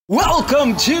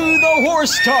Welcome to the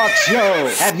Horse Talk Show.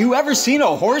 Have you ever seen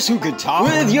a horse who could talk?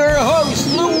 With your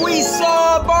host,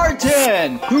 Louisa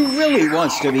Barton, who really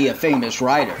wants to be a famous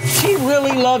rider. She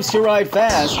really loves to ride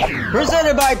fast.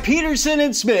 Presented by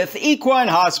Peterson & Smith Equine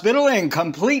Hospital and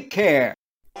Complete Care.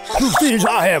 Truth is,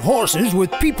 I have horses with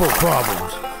people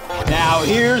problems. Now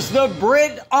here's the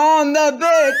Brit on the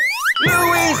bit,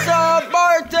 Louisa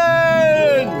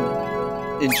Barton.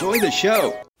 Enjoy the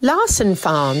show. Larson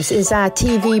Farms is our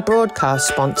TV broadcast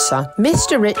sponsor.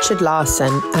 Mr. Richard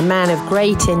Larson, a man of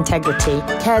great integrity,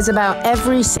 cares about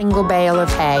every single bale of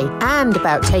hay and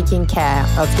about taking care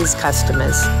of his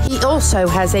customers. He also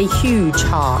has a huge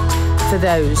heart for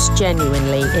those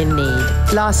genuinely in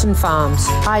need. Larson Farms,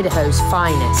 Idaho's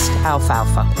finest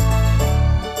alfalfa.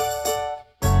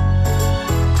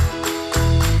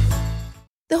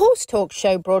 The Horse Talk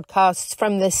Show broadcasts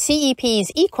from the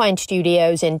CEP's Equine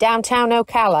Studios in downtown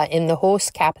Ocala in the horse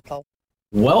capital.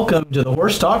 Welcome to the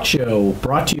Horse Talk Show,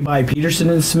 brought to you by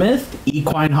Peterson & Smith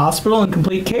Equine Hospital and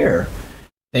Complete Care.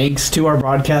 Thanks to our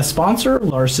broadcast sponsor,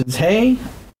 Larson's Hay,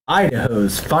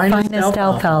 Idaho's finest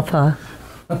alfalfa.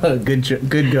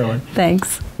 Good going.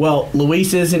 Thanks. Well,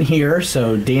 Luis isn't here,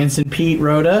 so Dancing Pete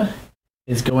Rhoda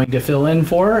is going to fill in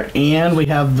for her, and we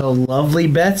have the lovely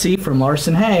Betsy from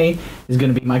Larson Hay is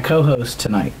going to be my co-host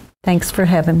tonight. Thanks for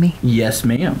having me. Yes,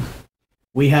 ma'am.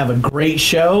 We have a great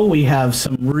show. We have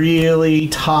some really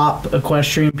top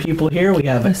equestrian people here. We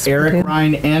have Eric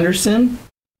Ryan Anderson.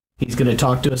 He's going to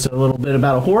talk to us a little bit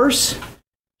about a horse.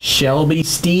 Shelby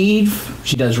Steve.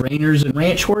 She does reiners and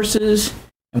ranch horses.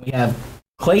 And we have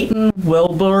Clayton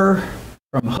Wilbur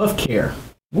from Hoof Care.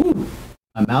 Woo!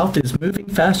 My mouth is moving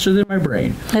faster than my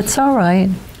brain. It's all right.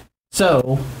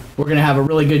 So, we're going to have a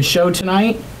really good show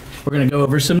tonight. We're going to go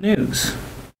over some news.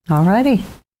 All righty.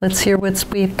 Let's hear what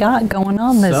we've got going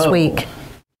on this week.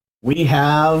 We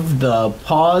have the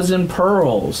Paws and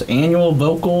Pearls annual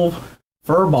vocal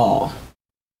fur ball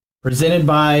presented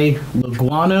by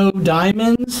Leguano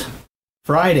Diamonds.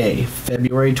 Friday,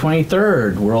 February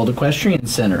 23rd, World Equestrian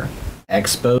Center,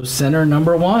 Expo Center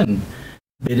number 1.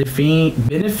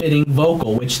 Benefiting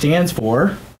Vocal, which stands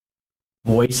for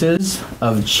Voices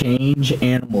of Change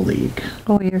Animal League.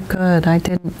 Oh, you're good. I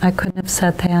couldn't have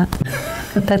said that.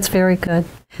 But that's very good.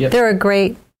 Yep. They're a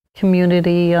great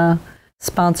community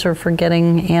sponsor for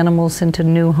getting animals into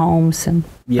new homes and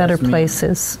better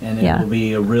places. And it will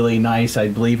be a really nice, I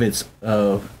believe it's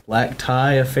a black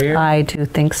tie affair. I do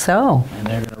think so. And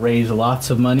they're going to raise lots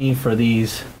of money for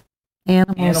these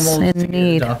animals in to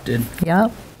need. Get adopted.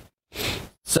 Yep.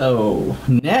 So,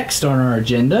 next on our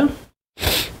agenda,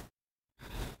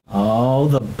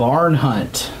 the barn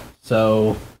hunt.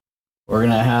 So, we're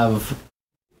going to have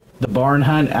the barn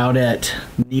hunt out at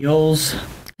Neil's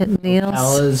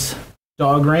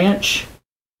Dog Ranch.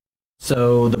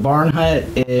 So, the barn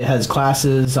hunt, it has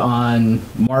classes on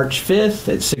March 5th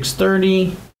at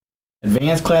 6:30,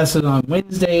 advanced classes on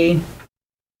Wednesday,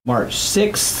 March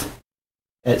 6th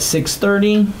at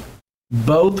 6:30,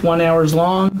 both 1 hour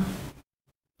long.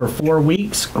 For 4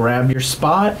 weeks, grab your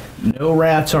spot. No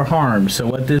rats are harmed. So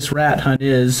what this rat hunt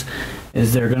is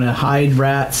they're going to hide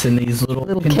rats in these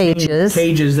little cages,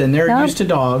 and they're used to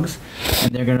dogs,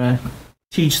 and they're going to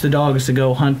teach the dogs to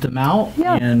go hunt them out.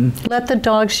 Yeah. And let the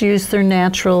dogs use their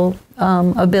natural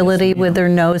ability with their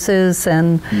noses,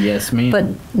 and yes, ma'am. But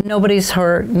nobody's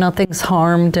hurt, nothing's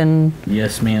harmed, and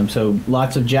yes, ma'am. So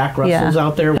lots of Jack Russells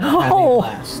out there having a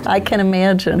blast. I can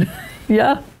imagine.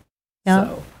 Yeah.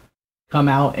 So come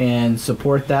out and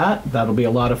support that. That'll be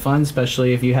a lot of fun,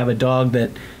 especially if you have a dog that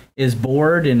is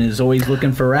bored and is always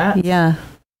looking for rats. Yeah,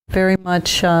 very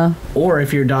much. Or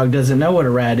if your dog doesn't know what a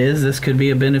rat is, this could be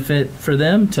a benefit for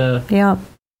them to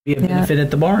be a benefit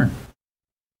at the barn.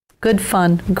 Good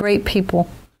fun. Great people.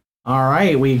 All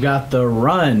right, we got the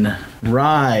run,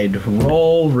 ride,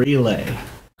 roll, relay.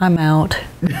 I'm out.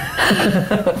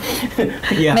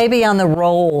 Yeah. Maybe on the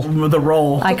roll. The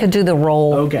roll. I could do the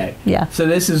roll. Okay. Yeah. So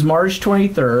this is March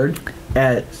 23rd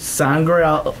at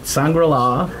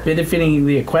Shangri-La, benefiting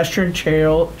the Equestrian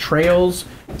Trails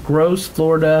Gross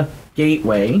Florida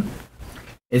Gateway.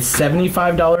 It's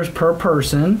 $75 per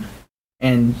person,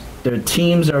 and the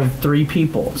teams are 3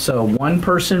 people. So one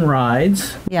person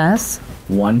rides. Yes.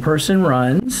 One person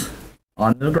runs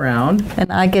on the ground.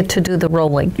 And I get to do the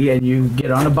rolling. Yeah, and you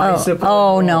get on a bicycle.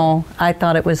 Oh no. I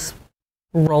thought it was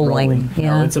rolling.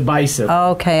 Yeah. No, it's a bicycle.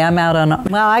 Okay, I'm out on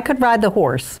well, I could ride the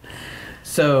horse.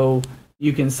 So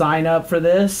you can sign up for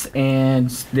this, and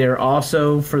they're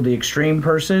also for the extreme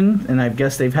person, and I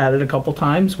guess they've had it a couple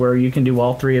times where you can do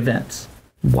all 3 events.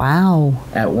 Wow.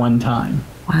 At one time.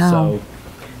 Wow.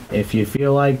 So If you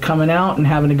feel like coming out and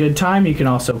having a good time, you can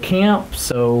also camp.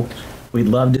 So we'd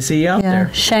love to see you out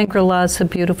there. Shangri-La's a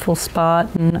beautiful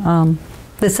spot, and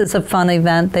this is a fun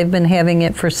event. They've been having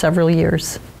it for several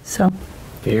years. So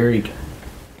very good.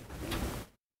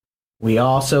 We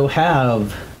also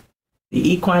have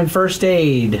the Equine First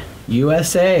Aid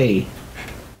USA.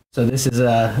 So this is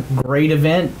a great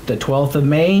event, the 12th of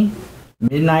May,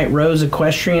 Midnight Rose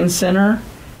Equestrian Center.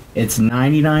 It's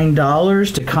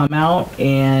 $99 to come out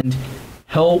and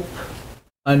help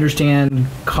understand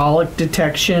colic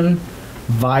detection,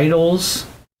 vitals,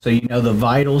 so you know the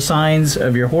vital signs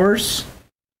of your horse.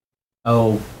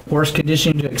 Horse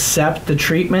conditioning to accept the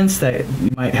treatments that you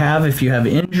might have if you have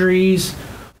injuries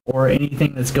or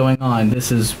anything that's going on.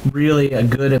 This is really a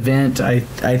good event. I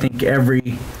think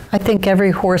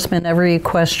every horseman, every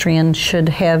equestrian should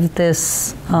have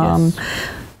this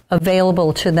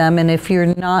available to them. And if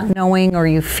you're not knowing or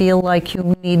you feel like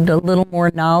you need a little more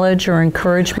knowledge or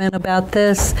encouragement about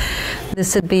this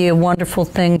would be a wonderful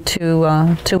thing to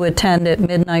attend at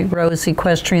Midnight Rose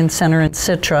Equestrian Center in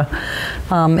Citra.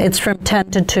 It's from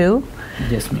 10 to 2.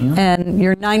 Yes, ma'am. And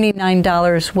your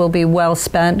 $99 will be well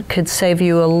spent. Could save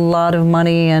you a lot of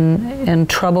money and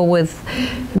trouble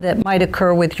that might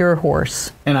occur with your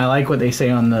horse. And I like what they say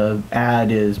on the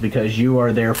ad is because you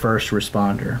are their first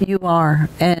responder. You are,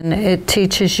 and it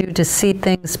teaches you to see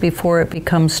things before it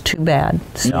becomes too bad.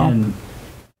 So and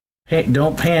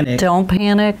don't panic. Don't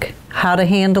panic. How to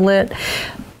handle it.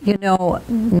 You know,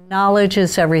 knowledge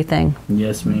is everything.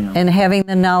 Yes, ma'am. And having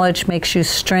the knowledge makes you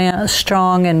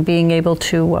strong and being able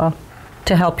to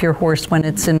help your horse when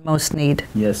it's in most need.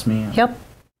 Yes, ma'am. Yep.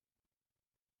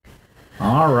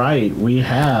 All right, we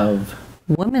have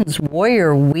Women's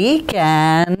Warrior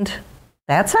Weekend.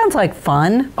 That sounds like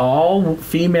fun. All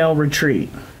female retreat.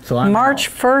 So I'm March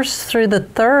 1st through the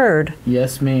 3rd.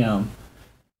 Yes, ma'am.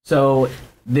 So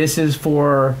this is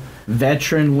for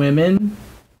veteran women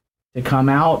to come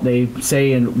out. They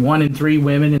say 1 in 3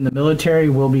 women in the military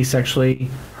will be sexually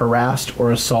harassed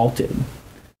or assaulted.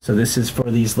 So this is for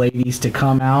these ladies to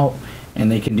come out, and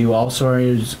they can do all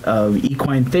sorts of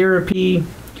equine therapy,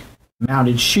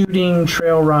 mounted shooting,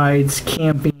 trail rides,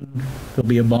 camping. There'll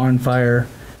be a bonfire.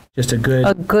 Just a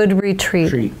good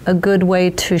retreat. A good way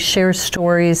to share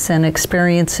stories and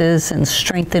experiences and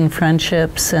strengthen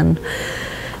friendships and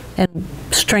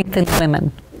strengthen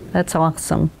women. That's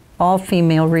awesome.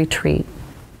 All-female retreat.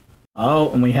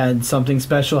 Oh, and we had something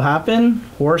special happen.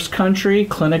 Horse Country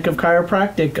Clinic of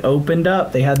Chiropractic opened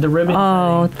up. They had the ribbon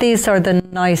cutting. These are the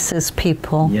nicest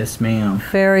people. Yes, ma'am.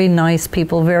 Very nice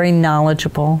people, very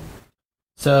knowledgeable.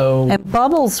 And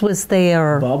Bubbles was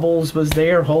there. Bubbles was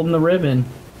there holding the ribbon.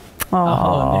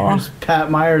 Oh, and there's Pat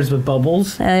Myers with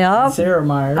Bubbles. Yep. Sarah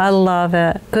Myers. I love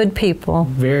it. Good people.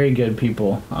 Very good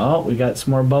people. Oh, we got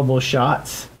some more Bubble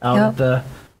shots out at the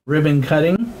ribbon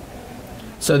cutting.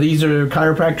 So these are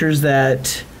chiropractors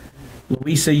that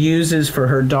Louisa uses for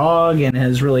her dog and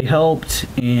has really helped,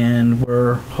 and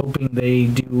we're hoping they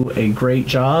do a great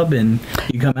job and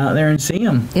you come out there and see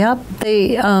them. Yep,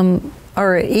 they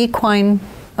are equine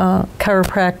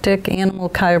chiropractic, animal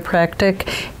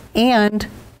chiropractic, and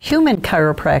human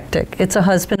chiropractic. It's a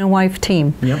husband and wife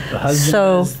team. Yep, the husband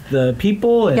does the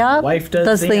people and the wife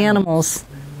does the animals.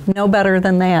 No better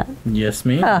than that. Yes,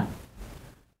 ma'am.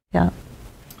 Yeah.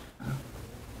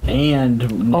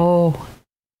 And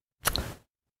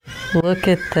look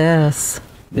at this.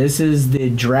 This is the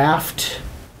draft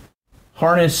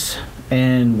harness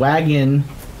and wagon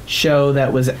show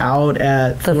that was out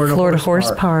at the Florida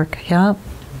Horse Park. Yep.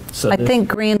 So I think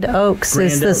Grand Oaks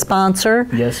is the sponsor.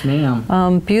 Yes,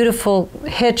 ma'am. Beautiful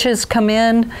hitches come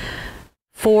in.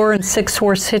 4 and 6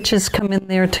 horse hitches come in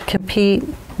there to compete.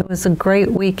 It was a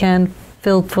great weekend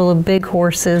filled full of big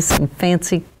horses and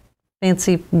fancy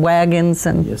wagons.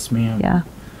 And yes, ma'am. Yeah.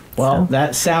 Well,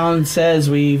 that sound says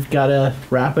we've got to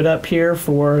wrap it up here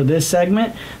for this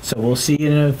segment. So we'll see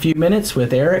you in a few minutes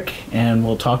with Eric, and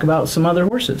we'll talk about some other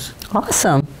horses.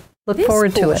 Awesome. Look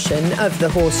forward to it. This portion of the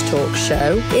Horse Talk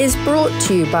Show is brought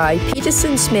to you by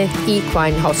Peterson Smith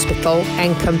Equine Hospital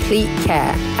and Complete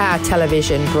Care. Our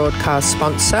television broadcast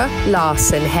sponsor,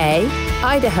 Larson Hay,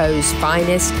 Idaho's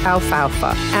finest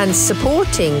alfalfa, and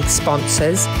supporting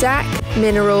sponsors, DAC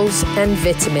Minerals and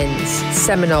Vitamins,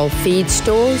 Seminole Feed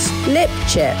Stores, Lip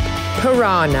Chip,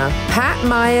 Piranha, Pat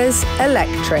Myers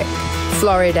Electric,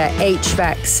 Florida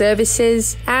HVAC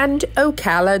Services, and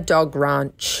Ocala Dog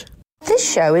Ranch.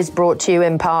 This show is brought to you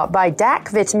in part by DAC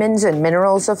Vitamins and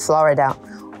Minerals of Florida.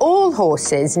 All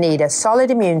horses need a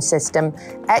solid immune system,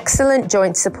 excellent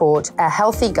joint support, a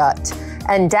healthy gut,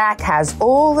 and DAC has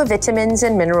all the vitamins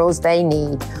and minerals they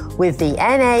need. with the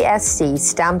NASC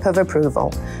stamp of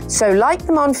approval. So like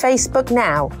them on Facebook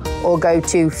now or go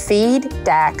to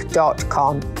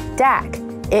feeddac.com.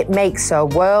 DAC, it makes a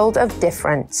world of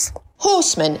difference.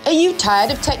 Horsemen, are you tired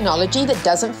of technology that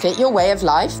doesn't fit your way of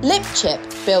life?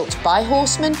 LipChip, built by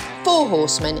horsemen for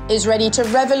horsemen, is ready to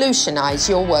revolutionize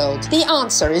your world. The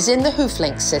answer is in the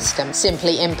HoofLink system.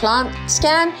 Simply implant,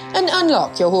 scan, and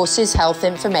unlock your horse's health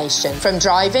information. From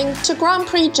driving to Grand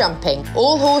Prix jumping,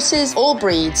 all horses, all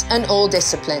breeds, and all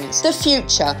disciplines. The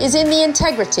future is in the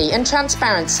integrity and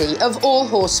transparency of all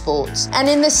horse sports and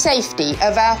in the safety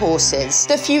of our horses.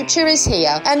 The future is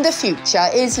here, and the future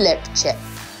is LipChip.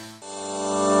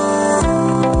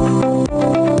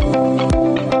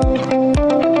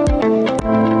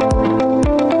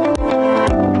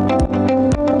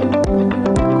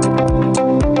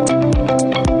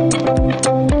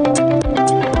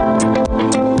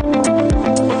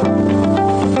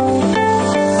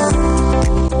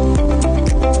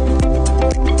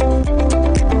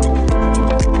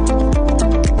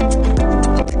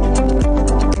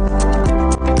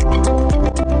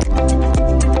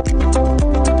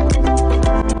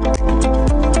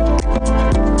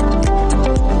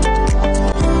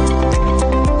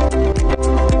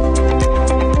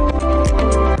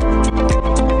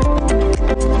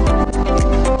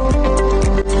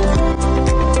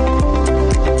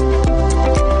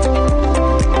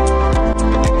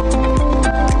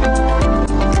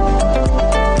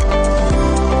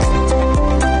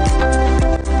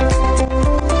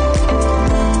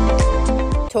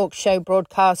 Talk show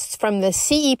broadcasts from the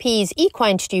CEP's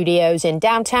Equine Studios in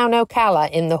downtown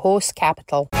Ocala in the horse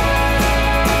capital.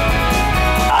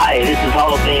 Hi, this is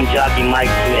Hall of Fame jockey Mike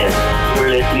Smith. We're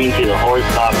listening to the Horse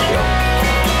Talk Show.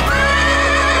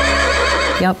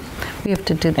 Yep, we have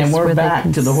to do this. And we're where they back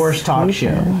can to the Horse Talk see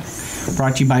Show. this.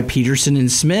 Brought to you by Peterson and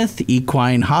Smith,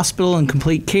 Equine Hospital and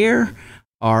Complete Care.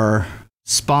 Our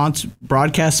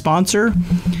broadcast sponsor,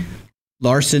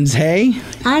 Larson's Hay.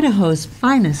 Idaho's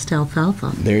finest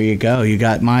alfalfa. There you go. You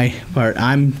got my part.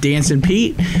 I'm Dancing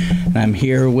Pete, and I'm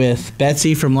here with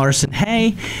Betsy from Larson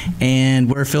Hay, and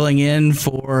we're filling in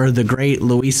for the great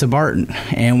Louisa Barton.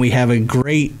 And we have a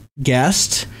great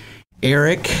guest,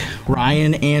 Eric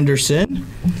Ryan Anderson.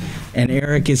 And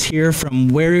Eric is here from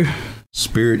where?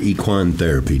 Spirit Equine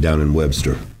Therapy down in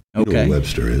Webster. You know Okay. where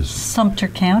Webster is. Sumter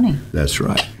County. That's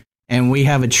right. And we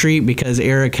have a treat because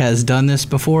Eric has done this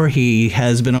before. He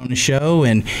has been on the show,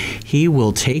 and he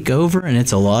will take over, and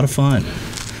it's a lot of fun.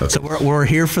 Okay. So we're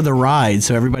here for the ride.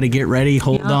 So everybody get ready,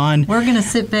 hold on. We're going to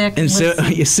sit back and so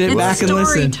listen. you sit It's back and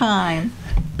listen. Story time.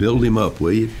 Build him up,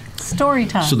 will you? Story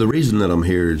time. So the reason that I'm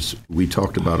here is we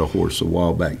talked about a horse a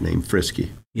while back named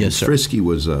Frisky. Yes, sir. Frisky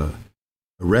was a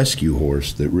rescue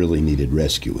horse that really needed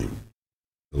rescuing.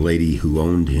 The lady who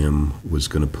owned him was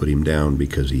going to put him down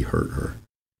because he hurt her.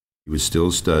 He was still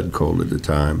a stud colt at the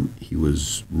time. He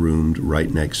was roomed right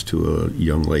next to a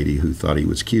young lady who thought he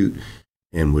was cute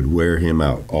and would wear him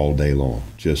out all day long,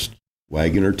 just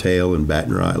wagging her tail and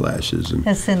batting her eyelashes. And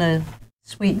As in a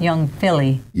sweet young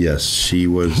filly. yes, she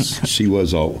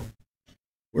was all.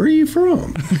 Where are you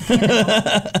from?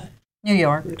 New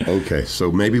York. Okay,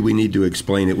 so maybe we need to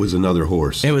explain it was another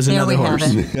horse. It was There another we have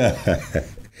horse. it.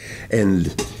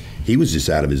 And he was just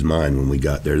out of his mind when we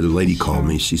got there. The lady called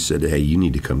me. She said, hey, you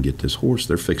need to come get this horse.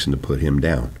 They're fixing to put him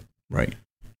down. Right.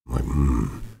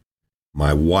 I'm like,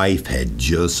 My wife had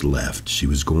just left. She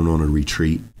was going on a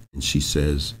retreat, and she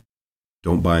says,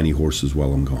 don't buy any horses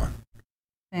while I'm gone.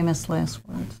 Famous last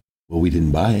words. Well, we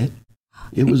didn't buy it.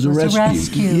 It was a was a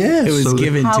rescue. rescue. Yes. It was so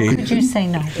given How to you. could you say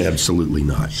no? Absolutely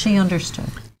not. She understood.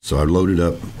 So I loaded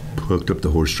up, hooked up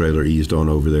the horse trailer, eased on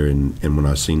over there, and when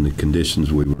I seen the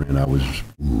conditions we were in, I was,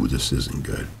 ooh, this isn't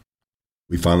good.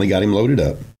 We finally got him loaded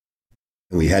up,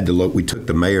 and we had to we took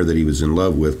the mare that he was in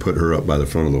love with, put her up by the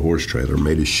front of the horse trailer,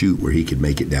 made a chute where he could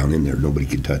make it down in there. Nobody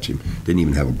could touch him. Didn't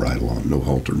even have a bridle on, no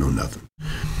halter, no nothing.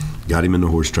 Got him in the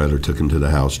horse trailer, took him to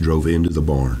the house, drove into the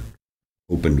barn,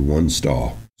 opened one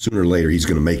stall. Sooner or later, he's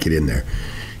going to make it in there.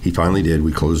 He finally did.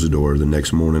 We closed the door. The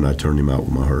next morning, I turned him out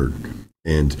with my herd.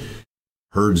 And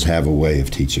herds have a way of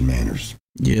teaching manners.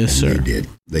 Yes, And sir. they did.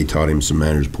 They taught him some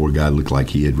manners. Poor guy looked like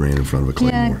he had ran in front of a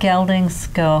Yeah, claymore. geldings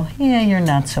go, yeah, you're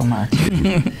not so much.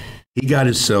 He got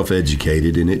himself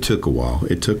educated, and it took a while.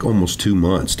 It took almost 2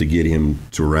 months to get him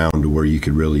to around to where you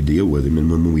could really deal with him.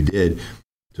 And when we did,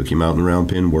 took him out in the round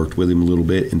pen, worked with him a little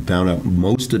bit, and found out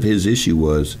most of his issue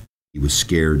was he was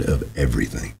scared of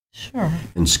everything. Sure.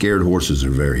 And scared horses are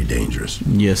very dangerous.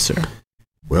 Yes, sir.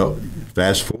 Well,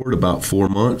 fast forward about 4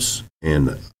 months,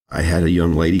 and I had a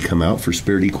young lady come out for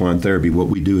Spirit Equine Therapy. What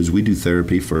we do is we do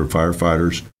therapy for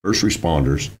firefighters, first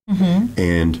responders,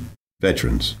 and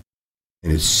veterans.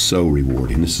 And it's so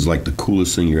rewarding. This is like the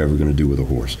coolest thing you're ever going to do with a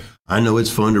horse. I know it's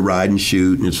fun to ride and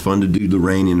shoot, and it's fun to do the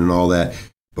reining and all that,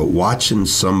 but watching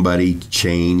somebody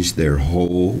change their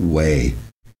whole way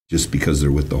just because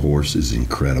they're with the horse is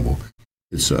incredible.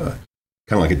 It's kind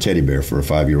of like a teddy bear for a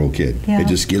 5-year-old kid. Yeah. It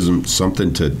just gives them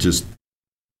something to just...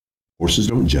 Horses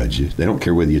don't judge you. They don't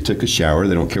care whether you took a shower.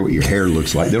 They don't care what your hair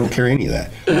looks like. They don't care any of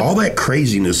that. All that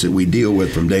craziness that we deal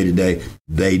with from day to day,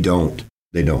 they don't.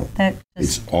 They don't. That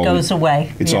just goes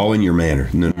away. It's all in your manner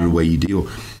and the way you deal.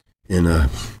 And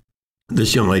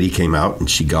this young lady came out and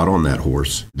she got on that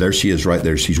horse. There she is right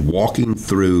there. She's walking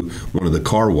through one of the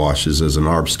car washes as an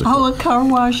obstacle. Oh, a car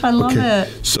wash. I love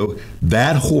it. So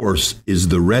that horse is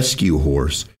the rescue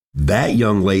horse. That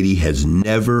young lady has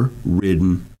never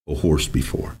ridden a horse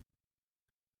before.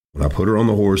 When I put her on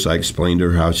the horse, I explained to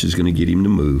her how she's going to get him to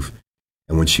move.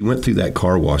 And when she went through that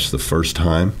car wash the first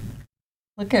time,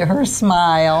 look at her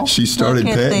smile. she started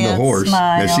petting the horse.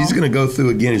 Smile. Now she's going to go through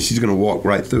again and she's going to walk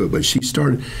right through it. But she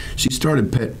started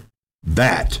pet.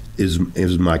 That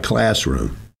is my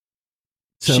classroom.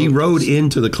 So, she rode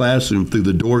into the classroom through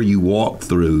the door you walk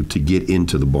through to get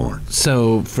into the barn.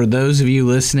 So for those of you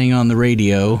listening on the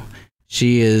radio,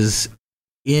 she is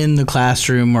in the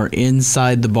classroom or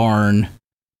inside the barn,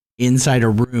 inside a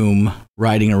room,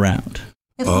 riding around.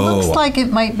 It looks like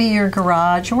it might be your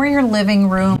garage or your living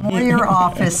room or your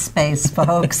office space,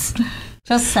 folks.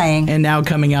 Just saying. And now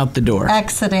coming out the door.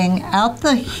 Exiting out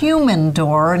the human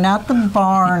door, not the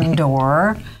barn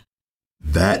door.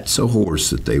 That's a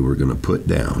horse that they were going to put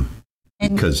down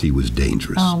because he was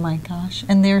dangerous. Oh, my gosh.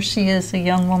 And there she is, a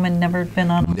young woman, never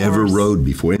been on a horse. Never rode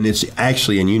before. And it's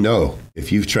actually, and you know,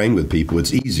 if you've trained with people,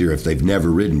 it's easier if they've never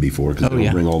ridden before because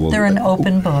they'll bring all the... They're an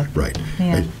open book. Right.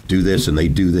 Yeah. They do this and they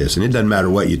do this. And it doesn't matter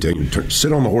what you do. You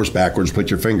sit on the horse backwards, put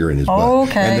your finger in his butt.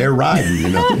 Okay. And they're riding, you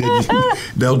know.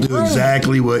 They'll do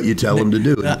exactly what you tell them to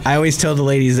do. I always tell the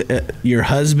ladies, your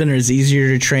husband is easier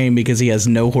to train because he has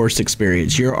no horse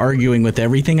experience. You're arguing with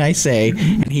everything I say,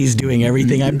 and he's doing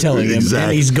everything I'm telling him. Exactly.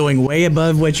 And he's going way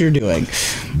above what you're doing.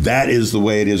 That is the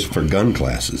way it is for gun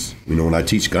classes. You know, when I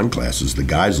teach gun classes, the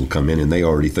guys will come in and they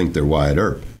already think they're Wyatt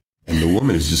Earp. And the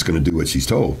woman is just going to do what she's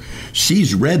told.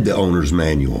 She's read the owner's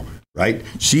manual, right?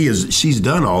 She's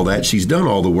done all that. She's done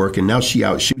all the work, and now she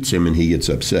outshoots him and he gets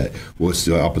upset. Well, it's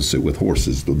the opposite with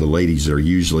horses. The ladies are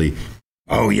usually,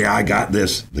 oh, yeah, I got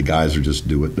this. The guys are just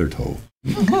do what they're told.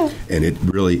 And it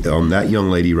really, that young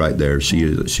lady right there,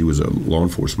 she was a law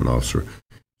enforcement officer.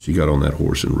 She got on that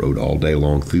horse and rode all day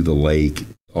long through the lake,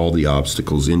 all the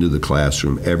obstacles, into the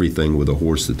classroom, everything with a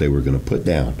horse that they were going to put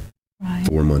down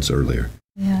 4 months earlier.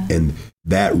 Yeah. And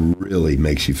that really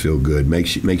makes you feel good,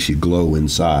 makes you glow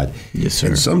inside. Yes, sir.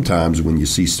 And sometimes when you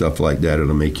see stuff like that,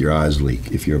 it'll make your eyes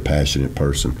leak if you're a passionate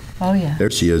person. Oh, yeah.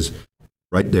 There she is,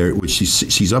 right there. Which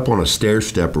she's up on a stair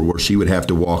stepper where she would have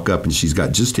to walk up, and she's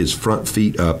got just his front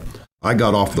feet up. I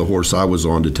got off the horse I was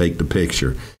on to take the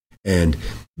picture. And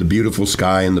the beautiful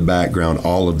sky in the background,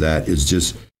 all of that is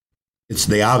just, it's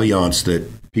the ambiance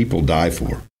that people die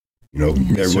for. You know,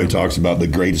 everybody talks about the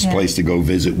greatest place to go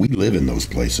visit. We live in those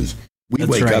places. We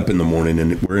wake up in the morning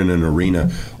and we're in an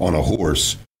arena on a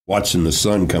horse watching the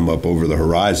sun come up over the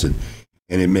horizon.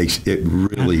 And it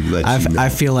really lets you know. I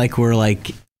feel like we're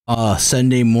like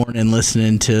Sunday morning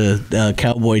listening to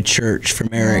Cowboy Church from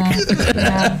Eric.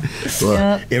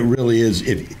 Well, it really is.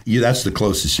 That's the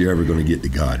closest you're ever going to get to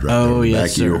God, right? Oh, there,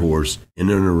 yes, back of your horse in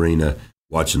an arena,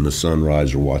 watching the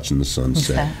sunrise or watching the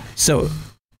sunset. So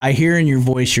I hear in your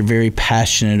voice you're very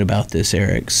passionate about this,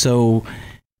 Eric. So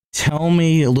tell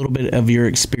me a little bit of your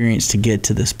experience to get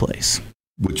to this place.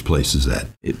 Which place is that?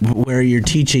 Where you're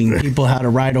teaching people how to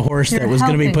ride a horse that was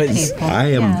going to be put.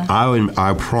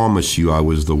 I promise you, I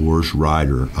was the worst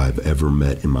rider I've ever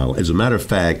met in my life. As a matter of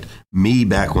fact, me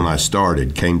back when I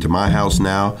started came to my house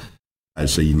now.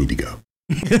 I'd say you need to go.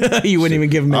 You wouldn't even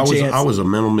give him a chance. I was a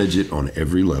mental midget on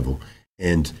every level,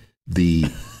 and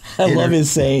I love his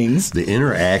sayings. The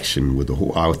interaction with the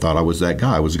whole, I thought I was that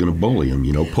guy. I was going to bully him,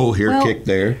 pull here, kick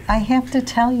there. I have to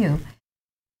tell you,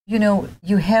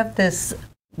 you have this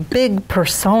big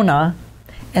persona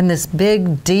and this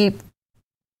big, deep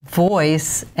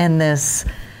voice and this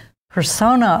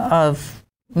persona of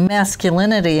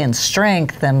masculinity and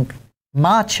strength and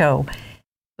macho.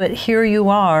 But here you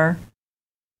are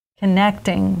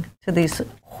connecting to these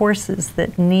horses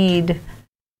that need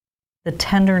the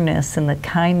tenderness and the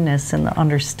kindness and the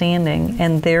understanding,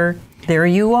 and there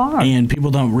you are. And people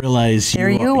don't realize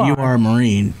you are a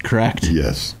Marine, correct?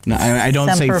 Yes. No, I don't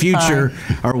say future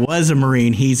or was a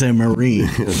Marine. He's a Marine.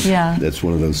 Yeah. That's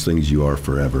one of those things you are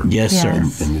forever. Yes, sir.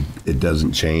 And it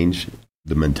doesn't change.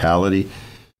 The mentality.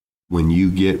 when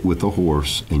you get with a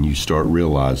horse and you start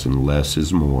realizing less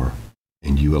is more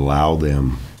and you allow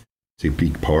them to be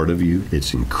part of you,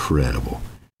 it's incredible.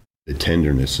 The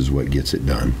tenderness is what gets it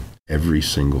done every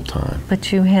single time.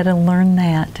 But you had to learn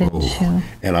that, didn't you?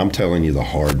 And I'm telling you the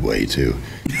hard way, too.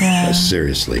 Yeah.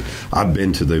 Seriously. I've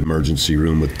been to the emergency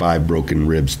room with 5 broken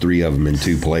ribs, 3 of them in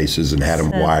 2 places, and had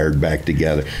them wired back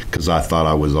together because I thought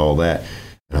I was all that.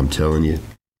 And I'm telling you,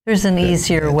 there's an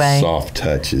easier way. Soft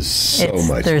touch is so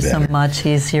much There's better. a much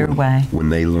easier way. When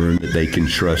they learn that they can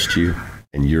trust you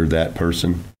and you're that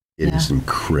person, it is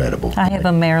incredible. I have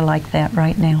a mare like that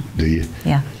right now. Do you?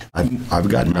 Yeah. I've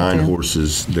got 9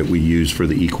 horses that we use for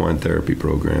the equine therapy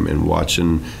program, and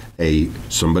watching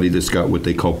somebody that's got what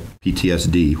they call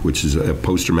PTSD, which is a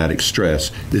post-traumatic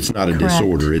stress. It's not a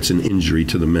disorder; it's an injury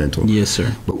to the mental. Yes,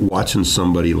 sir. But watching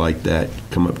somebody like that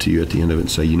come up to you at the end of it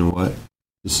and say, "You know what?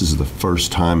 This is the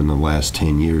first time in the last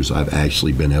 10 years I've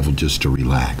actually been able just to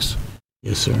relax."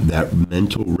 Yes, sir. That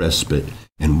mental respite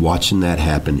and watching that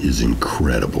happen is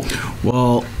incredible.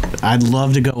 Well, I'd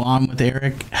love to go on with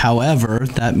Eric. However,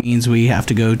 that means we have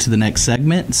to go to the next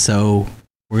segment. So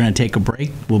we're going to take a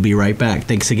break. We'll be right back.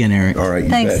 Thanks again, Eric. All right.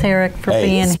 Thanks, Eric, for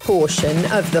being This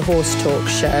portion of the Horse Talk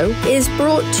Show is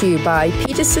brought to you by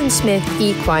Peterson Smith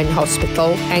Equine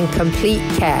Hospital and Complete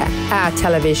Care. Our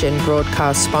television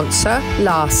broadcast sponsor,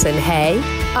 Larson Hay,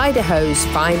 Idaho's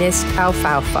finest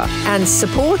alfalfa, and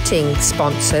supporting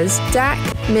sponsors, DAC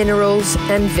Minerals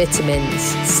and Vitamins,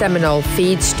 Seminole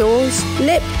Feed Stores,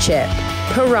 Lip Chip,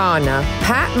 Piranha,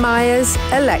 Pat Myers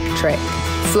Electric,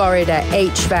 Florida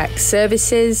HVAC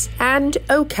Services, and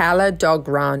Ocala Dog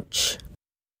Ranch.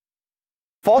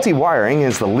 Faulty wiring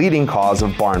is the leading cause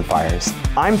of barn fires.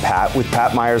 I'm Pat with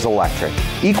Pat Myers Electric.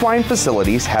 Equine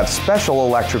facilities have special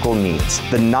electrical needs.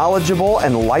 The knowledgeable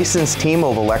and licensed team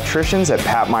of electricians at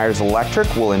Pat Myers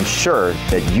Electric will ensure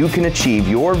that you can achieve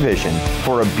your vision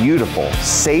for a beautiful,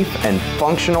 safe, and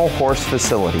functional horse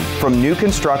facility. From new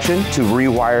construction to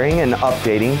rewiring and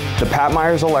updating, the Pat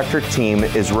Myers Electric team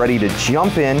is ready to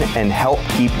jump in and help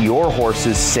keep your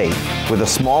horses safe. With a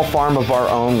small farm of our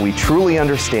own, we truly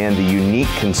understand the unique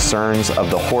concerns of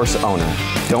the horse owner.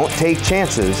 Don't take chances.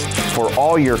 For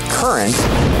all your current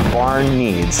barn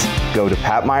needs, go to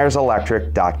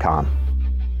patmyerselectric.com.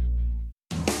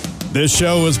 This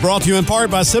show is brought to you in part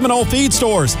by Seminole Feed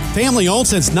Stores, family owned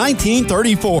since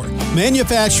 1934.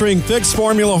 Manufacturing fixed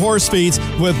formula horse feeds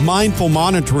with mindful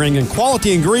monitoring and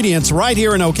quality ingredients right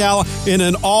here in Ocala in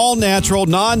an all-natural,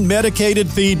 non-medicated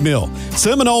feed mill.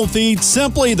 Seminole Feed,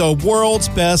 simply the world's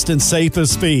best and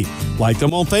safest feed. Like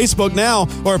them on Facebook now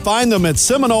or find them at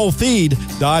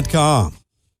seminolefeed.com.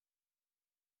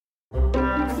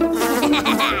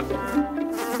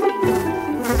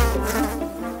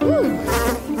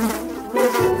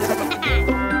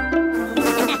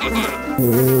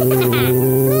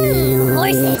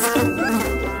 Horses.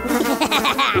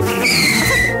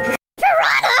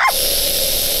 Piranha!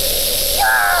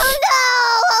 Oh no!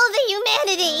 All the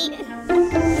humanity!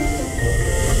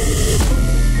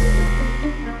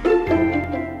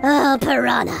 Oh,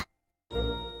 piranha.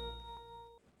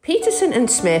 Peterson and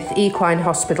Smith Equine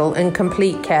Hospital and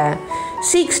Complete Care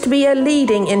seeks to be a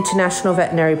leading international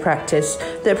veterinary practice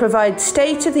that provides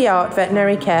state-of-the-art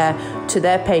veterinary care to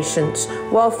their patients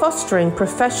while fostering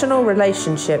professional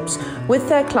relationships with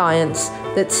their clients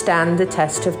that stand the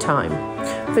test of time.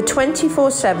 For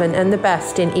 24/7 and the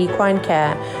best in equine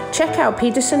care, check out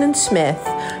Peterson and Smith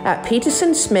at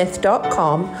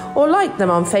petersonsmith.com or like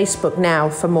them on Facebook now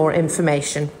for more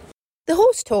information. The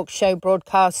Horse Talk Show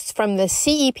broadcasts from the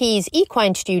CEP's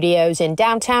Equine Studios in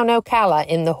downtown Ocala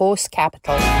in the horse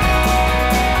capital.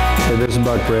 Hey, this is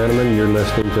Buck Brannaman, and you're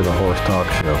listening to the Horse Talk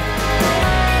Show.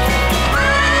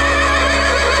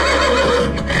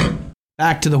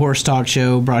 Back to the Horse Talk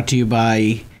Show, brought to you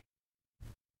by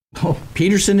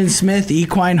Peterson and Smith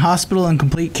Equine Hospital and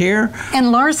Complete Care.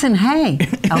 And Larson Hay,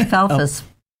 alfalfa's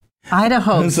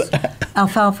Idaho's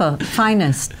alfalfa,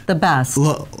 finest, the best.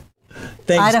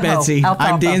 Thanks, Idaho, Betsy.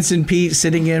 alfalfa. I'm Dancing Pete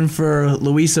sitting in for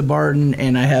Louisa Barton,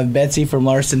 and I have Betsy from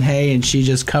Larson Hay, and she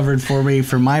just covered for me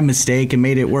for my mistake and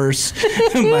made it worse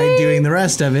by doing the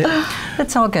rest of it.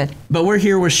 That's all good. But we're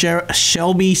here with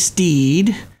Shelby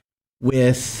Steed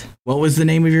with, what was the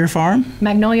name of your farm?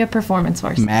 Magnolia Performance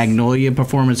Horses. Magnolia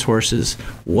Performance Horses.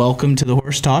 Welcome to the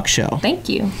Horse Talk Show. Thank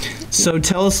you. So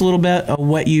tell us a little bit of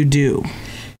what you do.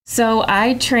 So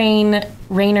I train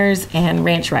reiners and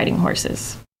ranch riding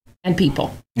horses and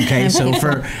people. Okay, so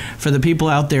for the people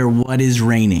out there, what is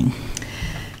reining?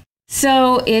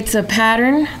 So it's a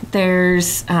pattern.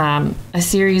 There's a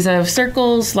series of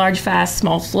circles, large, fast,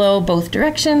 small, slow, both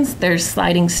directions. There's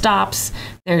sliding stops.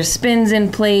 There's spins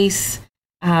in place.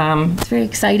 It's very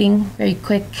exciting, very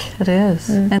quick. It is.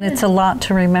 And it's a lot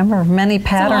to remember. Many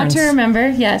patterns. It's a lot to remember,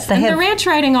 yes. And the ranch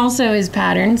riding also is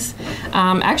patterns.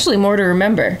 Actually, more to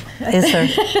remember. Is there?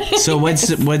 So what's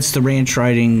the ranch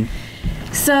riding?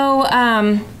 So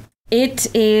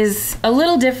it is a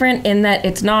little different in that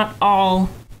it's not all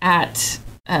at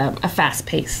a fast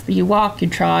pace. You walk, you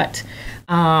trot,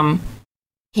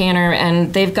 canter,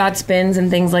 and they've got spins and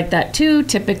things like that too.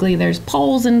 Typically there's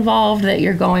poles involved that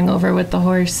you're going over with the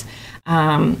horse.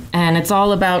 And it's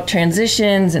all about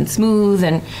transitions and smooth,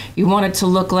 and you want it to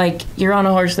look like you're on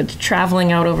a horse that's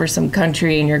traveling out over some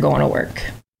country and you're going to work,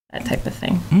 that type of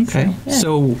thing. Okay.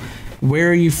 So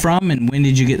where are you from, and when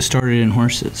did you get started in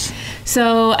horses?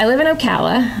 So I live in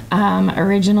Ocala.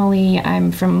 Originally,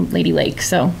 I'm from Lady Lake,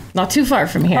 so not too far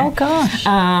from here. Oh, gosh.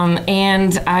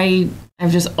 And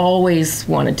I've just always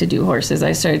wanted to do horses.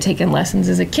 I started taking lessons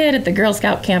as a kid at the Girl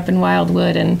Scout camp in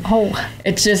Wildwood, and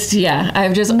it's just,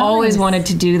 I've just always wanted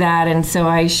to do that. And so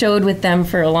I showed with them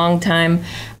for a long time.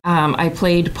 I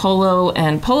played polo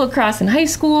and polo cross in high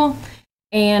school,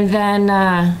 and then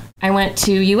I went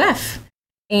to UF.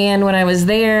 And when I was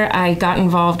there, I got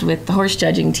involved with the horse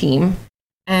judging team.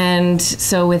 And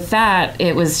so with that,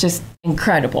 it was just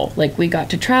incredible. Like, we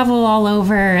got to travel all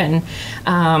over and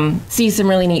see some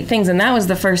really neat things. And that was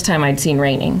the first time I'd seen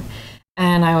reining.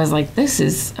 And I was like, this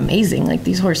is amazing. Like,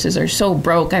 these horses are so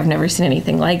broke. I've never seen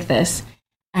anything like this.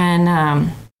 And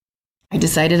I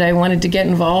decided I wanted to get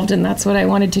involved, and that's what I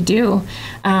wanted to do.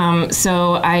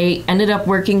 So I ended up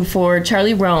working for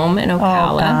Charlie Rome in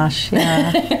Ocala. Oh, gosh,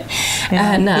 yeah.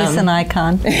 And, he's an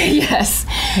icon. Yes.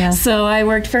 Yeah. So I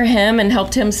worked for him and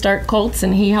helped him start colts,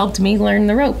 and he helped me learn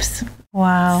the ropes.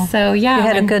 Wow. So, yeah. You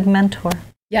had a good mentor.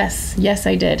 Yes,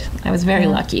 I did. I was very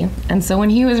lucky. And so when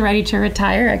he was ready to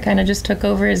retire, I kind of just took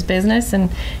over his business, and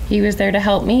he was there to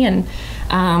help me. And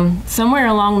somewhere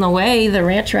along the way, the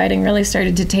ranch riding really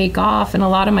started to take off, and a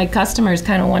lot of my customers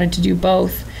kind of wanted to do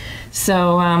both.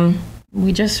 So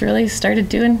we just really started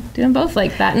doing both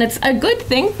like that. And it's a good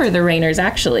thing for the reiners,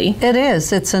 actually. It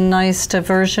is. It's a nice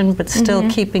diversion, but still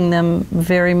keeping them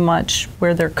very much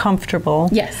where they're comfortable.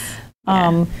 Yes.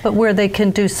 But where they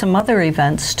can do some other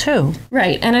events too.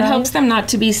 Right, and it helps them not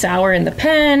to be sour in the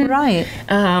pen. Right.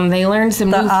 They learn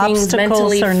some new things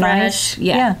mentally are fresh. Nice.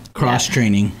 Yeah. Cross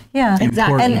training. Yeah,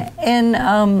 exactly.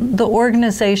 And the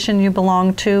organization you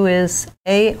belong to is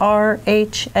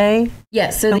ARHA?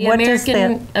 Yes, so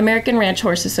the American Ranch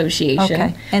Horse Association.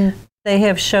 Okay, and they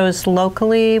have shows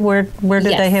locally? Where do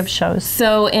they have shows?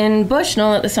 So in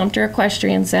Bushnell at the Sumter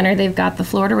Equestrian Center, they've got the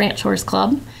Florida Ranch Horse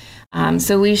Club.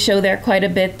 So we show there quite a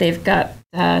bit. They've got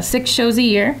 6 shows a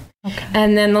year. Okay.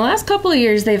 And then the last couple of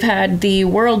years, they've had the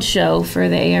World Show for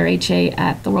the ARHA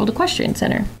at the World Equestrian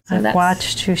Center. So I've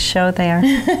watched you show there.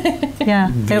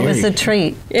 Yeah, it was a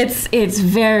treat. It's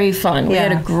very fun. We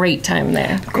had a great time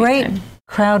there. Great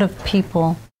crowd of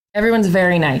people. Everyone's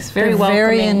very nice, very welcoming.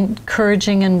 Very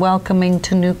encouraging and welcoming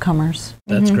to newcomers.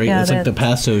 That's great. Yeah, it's like the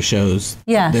Paso shows.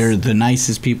 Yes. They're the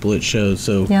nicest people at shows.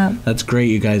 So that's great.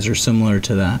 You guys are similar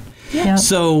to that. Yeah.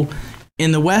 So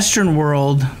in the Western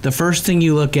world, the first thing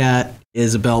you look at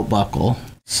is a belt buckle.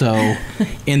 So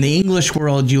in the English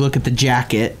world, you look at the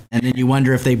jacket, and then you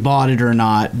wonder if they bought it or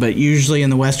not. But usually in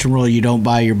the Western world, you don't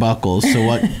buy your buckles. So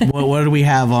what do we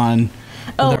have on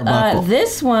with our buckle?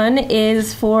 This one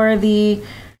is for the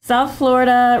South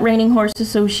Florida Reining Horse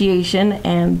Association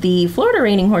and the Florida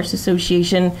Reining Horse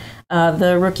Association,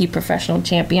 the rookie professional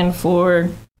champion for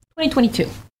 2022.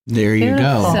 There you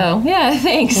go. So, yeah,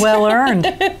 thanks. Well earned.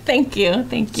 Thank you.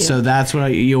 So that's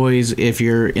what you always, if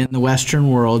you're in the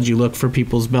Western world, you look for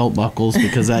people's belt buckles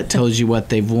because that tells you what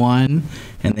they've won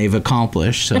and they've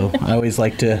accomplished. So I always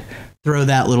like to throw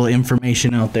that little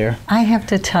information out there. I have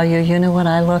to tell you, you know what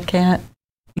I look at?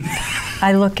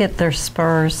 I look at their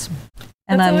spurs.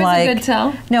 And That's I'm always like, a good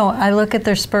tell. No, I look at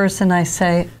their spurs and I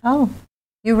say, oh,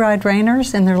 you ride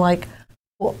reiners? And they're like,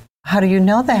 well, how do you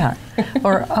know that?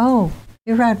 Or, oh,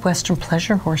 you ride Western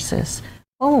pleasure horses.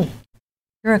 Oh,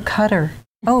 you're a cutter.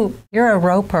 Oh, you're a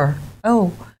roper.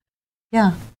 Oh,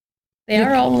 yeah. They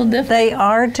are all a little different. They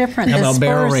are different. How about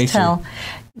barrel racer?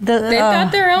 They've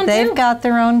got their own too. They've got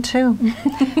their own too.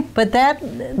 But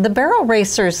the barrel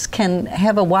racers can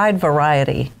have a wide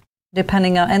variety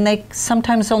depending on, and they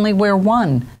sometimes only wear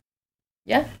one.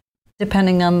 Yeah.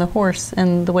 Depending on the horse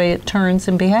and the way it turns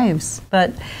and behaves.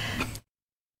 But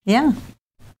yeah.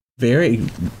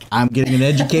 I'm getting an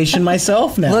education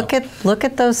myself now. Look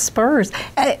at those spurs.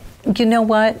 You know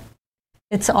what?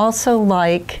 It's also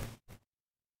like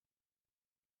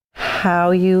how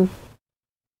you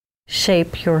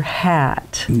shape your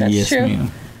hat. That's yes, true.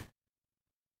 Ma'am.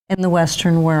 in the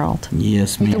Western world.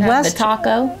 Yes, ma'am. The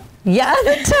taco. Yeah,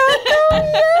 the taco.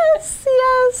 Yes,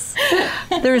 yes.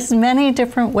 There's many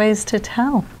different ways to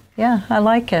tell. Yeah, I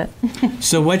like it.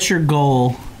 So what's your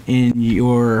goal in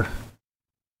your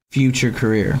future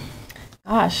career?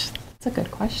 Gosh, that's a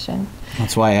good question.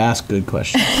 That's why I ask good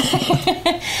questions.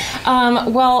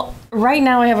 Well, right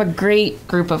now I have a great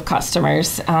group of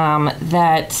customers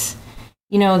that,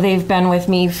 they've been with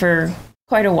me for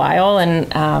quite a while,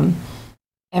 and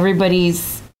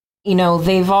everybody's,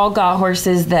 they've all got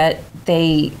horses that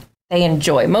they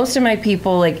enjoy. Most of my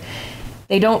people,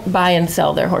 they don't buy and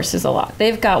sell their horses a lot.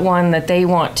 They've got one that they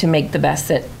want to make the best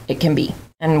that it can be.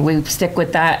 And we stick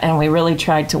with that, and we really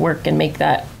try to work and make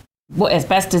that as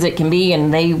best as it can be,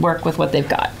 and they work with what they've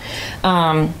got,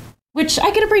 which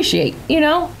I could appreciate,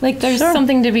 there's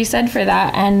something to be said for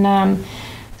that. And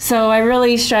so I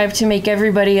really strive to make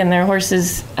everybody and their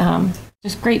horses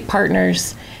just great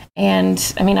partners.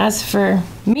 And I mean, as for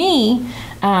me,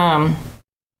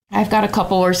 I've got a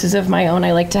couple horses of my own.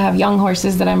 I like to have young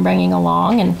horses that I'm bringing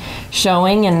along and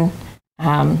showing and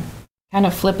kind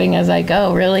of flipping as I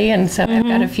go, really. And so I've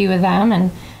got a few of them,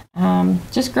 and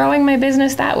just growing my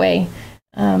business that way.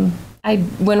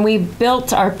 When we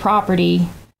built our property,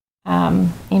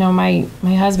 my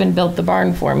husband built the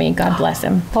barn for me. God bless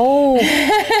him. Oh,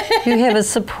 you have a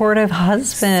supportive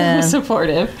husband. So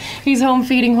supportive. He's home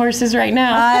feeding horses right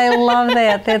now. I love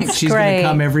that. That's She's great. She's going to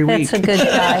come every week. That's a good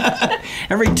guy.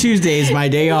 Every Tuesday is my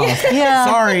day off. Yeah.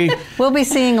 Sorry. We'll be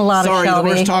seeing a lot of Shelby. Sorry,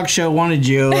 the Horse Talk Show wanted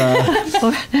you.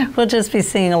 We'll just be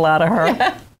seeing a lot of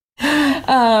her.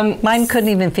 Mine couldn't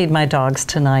even feed my dogs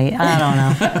tonight. I don't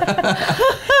know.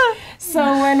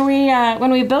 So when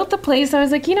we built the place, I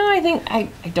was like, I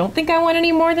don't think I want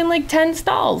any more than 10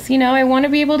 stalls. I want to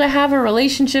be able to have a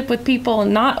relationship with people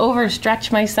and not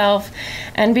overstretch myself,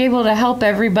 and be able to help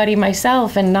everybody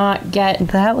myself and not get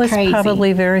That was crazy.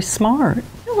 Probably very smart.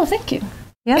 Oh, well, thank you.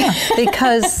 Yeah,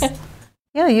 because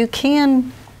you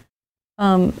can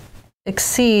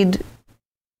exceed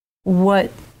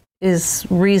what is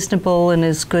reasonable and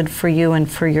is good for you and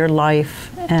for your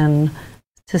life, and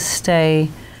to stay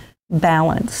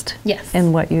balanced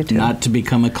in what you do. Not to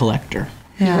become a collector.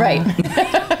 Yeah. Right.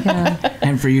 Yeah.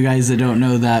 And for you guys that don't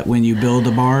know that, when you build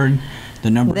a barn, the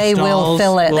number They of will stalls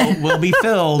fill it. will be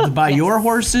filled by your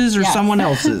horses or someone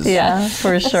else's. Yeah,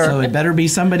 for sure. So it better be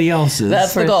somebody else's.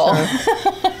 That's the goal.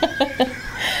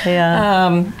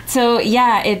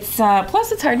 Yeah. It's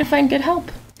plus it's hard to find good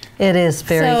help. It is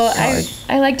very hard.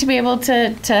 I like to be able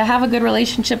to have a good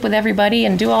relationship with everybody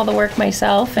and do all the work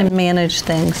myself and manage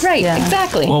things. Right,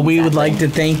 exactly. Well, we would like to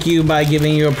thank you by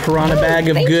giving you a Piranha bag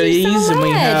of goodies. You so and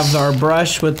we much. have our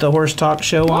brush with the Horse Talk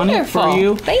Show on it for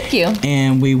you. Thank you.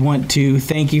 And we want to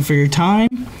thank you for your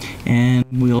time, and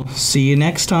we'll see you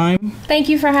next time. Thank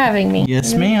you for having me.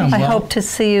 Yes, ma'am. I hope to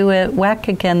see you at WEC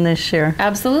again this year.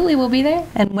 Absolutely, we'll be there.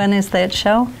 And when is that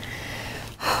show?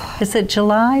 Is it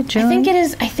July, June? I think it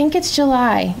is. I think it's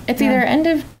July. It's either end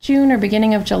of June or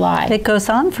beginning of July. It goes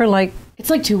on for it's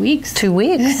 2 weeks. 2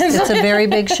 weeks. It's a very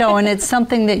big show, and it's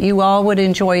something that you all would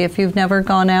enjoy if you've never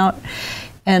gone out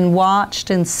and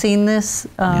watched and seen this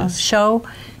show.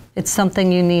 It's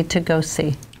something you need to go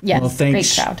see. Yes, well,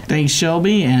 thanks, great crowd. Thanks,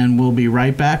 Shelby, and we'll be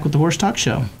right back with the Horse Talk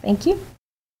Show. Thank you.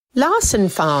 Larson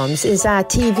Farms is our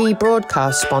TV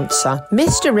broadcast sponsor.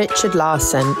 Mr. Richard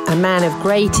Larson, a man of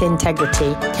great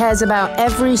integrity, cares about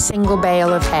every single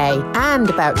bale of hay and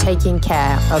about taking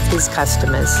care of his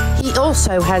customers. He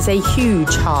also has a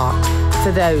huge heart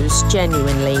for those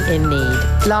genuinely in need.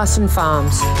 Larson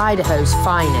Farms, Idaho's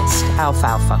finest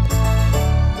alfalfa.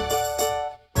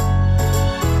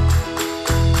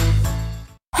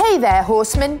 Hey there,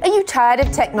 horsemen. Are you tired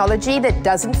of technology that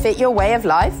doesn't fit your way of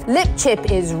life? Lip Chip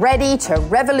is ready to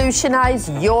revolutionize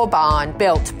your barn.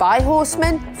 Built by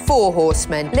horsemen, for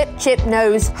horsemen. Lip Chip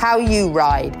knows how you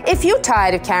ride. If you're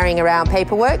tired of carrying around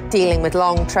paperwork, dealing with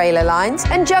long trailer lines,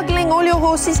 and juggling all your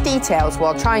horse's details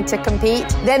while trying to compete,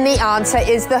 then the answer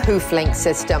is the HoofLink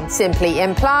system. Simply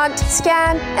implant,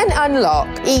 scan, and unlock.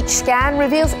 Each scan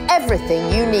reveals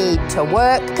everything you need to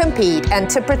work, compete, and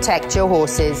to protect your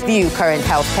horses. View current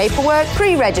health paperwork,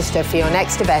 pre-register for your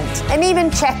next event, and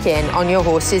even check in on your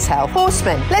horse's health.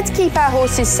 Horsemen, let's keep our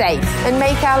horses safe and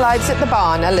make our lives at the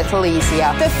barn a little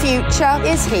easier. The future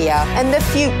is here, and the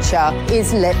future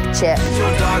is Lip Chip.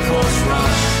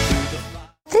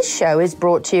 This show is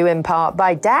brought to you in part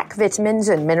by DAC Vitamins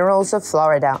and Minerals of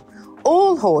Florida.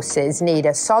 All horses need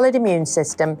a solid immune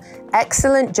system,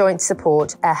 excellent joint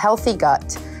support, a healthy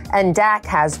gut, and DAC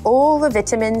has all the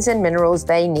vitamins and minerals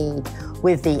they need.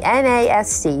 with the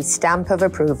NASC stamp of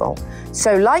approval.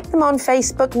 So like them on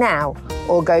Facebook now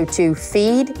or go to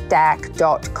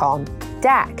feeddac.com.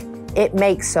 DAC, it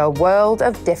makes a world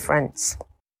of difference.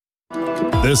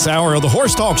 This hour of the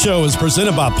Horse Talk Show is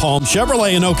presented by Palm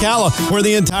Chevrolet in Ocala, where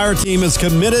the entire team is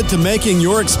committed to making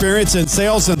your experience in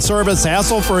sales and service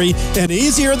hassle-free and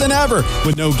easier than ever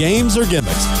with no games or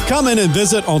gimmicks. Come in and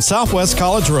visit on Southwest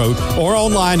College Road or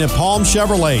online at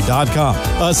palmchevrolet.com.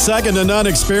 A second-to-none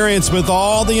experience with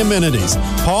all the amenities.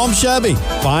 Palm Chevy,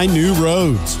 find new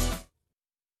roads.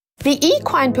 The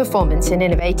Equine Performance and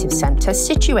Innovative Centre,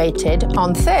 situated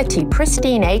on 30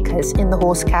 pristine acres in the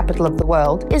horse capital of the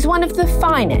world, is one of the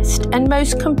finest and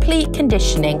most complete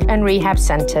conditioning and rehab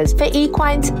centres for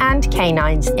equines and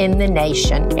canines in the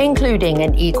nation, including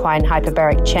an equine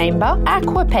hyperbaric chamber,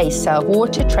 aqua pacer,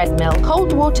 water treadmill,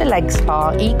 cold water leg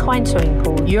spa, equine swimming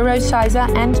pool, Eurosizer,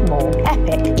 and more.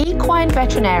 Epic equine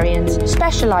veterinarians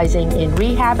specialising in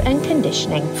rehab and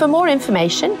conditioning. For more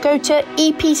information, go to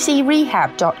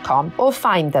epcrehab.com. or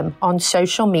find them on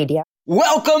social media.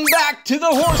 Welcome back to the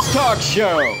Horse Talk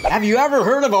Show. Have you ever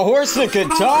heard of a horse that can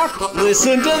talk?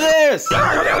 Listen to this.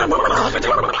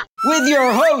 With your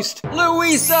host,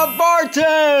 Louisa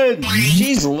Barton.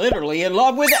 She's literally in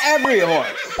love with every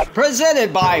horse.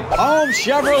 Presented by Palm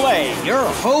Chevrolet, your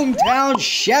hometown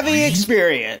Chevy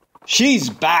experience. She's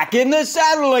back in the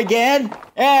saddle again.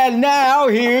 And now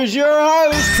here's your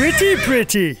host,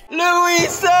 Pretty.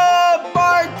 Louisa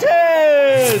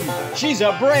Barton. She's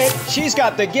a Brit, she's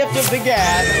got the gift of the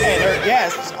gab, and her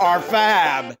guests are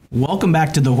fab. Welcome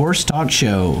back to the Horse Talk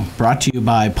Show, brought to you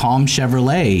by Palm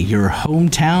Chevrolet, your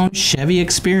hometown Chevy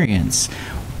experience.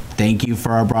 Thank you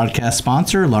for our broadcast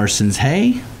sponsor, Larson's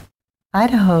Hay,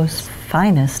 Idaho's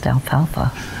finest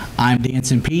alfalfa. I'm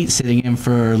Dancing Pete, sitting in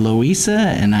for Louisa,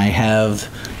 and I have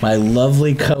my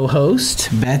lovely co-host,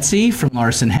 Betsy from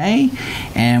Larson Hay,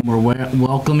 and we're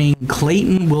welcoming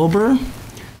Clayton Wilbur.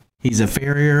 He's a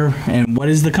farrier, and what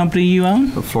is the company you own?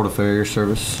 Florida Farrier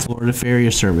Service. Florida Farrier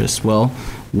Service. Well,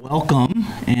 welcome,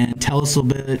 and tell us a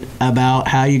little bit about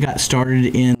how you got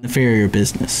started in the farrier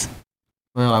business.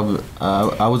 Well,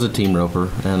 I was a team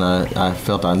roper, and I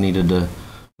felt I needed to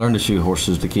learn to shoe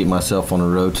horses to keep myself on the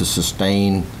road to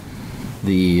sustain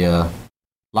the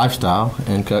lifestyle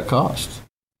and cut costs.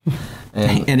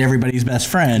 And everybody's best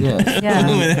friend. Yeah.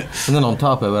 And then on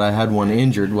top of it, I had one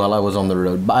injured while I was on the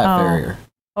road by a farrier.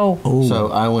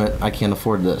 So I went, I can't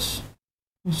afford this.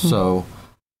 Mm-hmm. So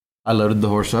I loaded the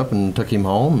horse up and took him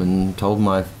home and told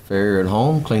my farrier at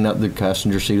home, clean up the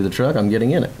passenger seat of the truck, I'm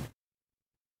getting in it.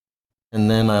 And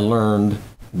then I learned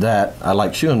that I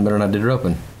liked shoeing better than I did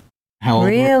roping. How old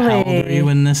were you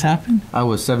when this happened? I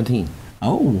was 17.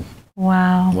 Oh.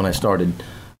 Wow. When I started.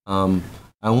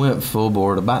 I went full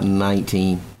board about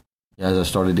 19 as I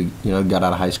started to, got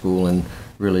out of high school and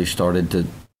really started to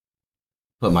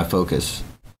put my focus.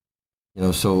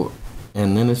 And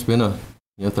then it's been a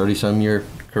 30-some year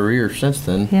career since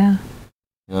then. Yeah.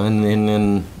 And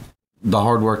then the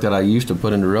hard work that I used to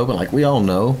put into roping, like we all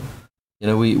know,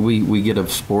 we get a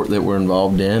sport that we're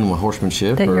involved in,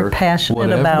 horsemanship that you're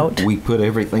passionate about. We put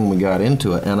everything we got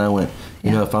into it, and I went,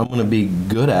 if I'm going to be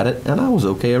good at it, and I was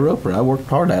okay a roper, I worked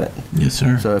hard at it. Yes,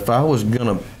 sir. So if I was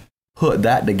going to put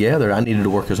that together, I needed to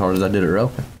work as hard as I did at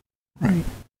roping. Right.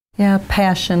 Yeah,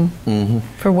 passion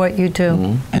for what you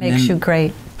do makes you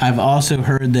great. I've also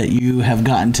heard that you have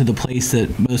gotten to the place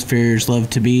that most farriers love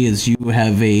to be, is you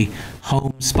have a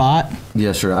home spot.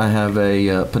 Yes, sir. I have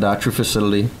a podiatry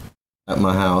facility at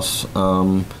my house.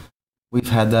 We've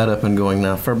had that up and going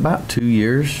now for about 2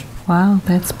 years. Wow,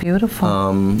 that's beautiful.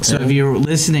 So if you're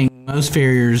listening, most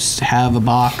farriers have a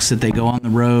box that they go on the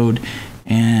road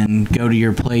and go to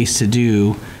your place to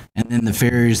do, and then the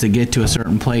farriers that get to a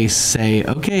certain place say,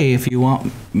 okay, if you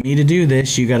want me to do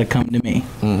this, you got to come to me.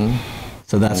 Mm-hmm.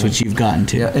 So that's what you've gotten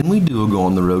to. Yeah, and we do go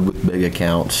on the road with big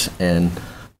accounts and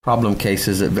problem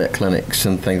cases at vet clinics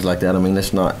and things like that. I mean,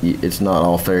 it's not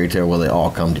all fairy tale where they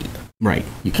all come to you. Right.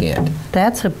 You can't.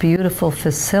 That's a beautiful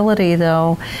facility,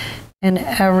 though, and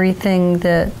everything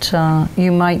that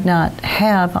you might not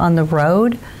have on the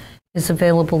road is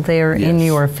available there in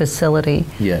your facility.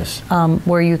 Yes.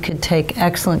 Where you could take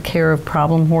excellent care of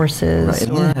problem horses. Right.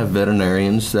 And we have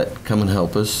veterinarians that come and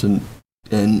help us, and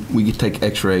we can take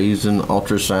x-rays and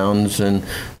ultrasounds, and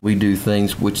we do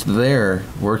things which they're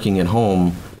working at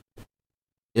home.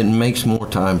 It makes more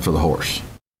time for the horse.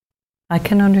 I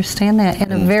can understand that.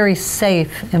 In a very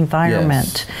safe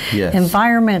environment. Yes.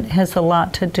 Environment has a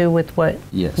lot to do with what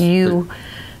you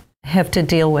have to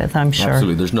deal with, I'm sure.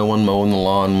 Absolutely. There's no one mowing the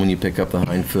lawn when you pick up the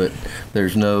hind foot.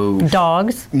 There's no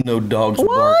dogs. No dogs What?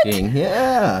 barking.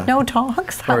 Yeah. No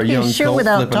dogs. How Or a do you young shoe colt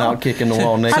without flipping out, dogs? kicking the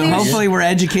wall naked. So hopefully we're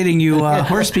educating you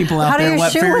horse people out How do there you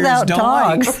what shoe farriers without don't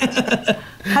dogs? like.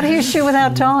 How do you shoe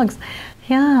without dogs?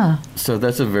 Yeah. So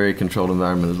that's a very controlled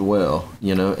environment as well,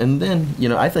 you know. And then, you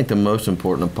know, I think the most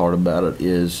important part about it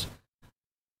is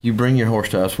you bring your horse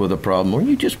to us with a problem, or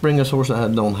you just bring us a horse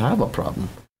that don't have a problem.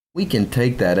 We can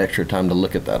take that extra time to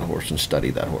look at that horse and study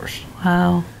that horse.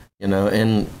 Wow. You know,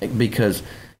 and because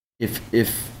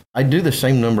if I do the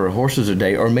same number of horses a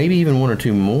day, or maybe even one or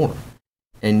two more,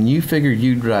 and you figure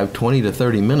you drive 20 to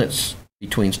 30 minutes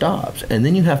between stops, and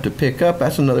then you have to pick up,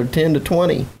 that's another 10 to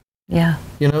 20. Yeah.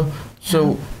 You know,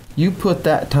 so you put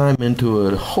that time into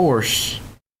a horse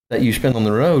that you spend on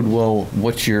the road, well,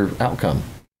 what's your outcome?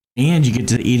 And you get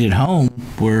to eat at home,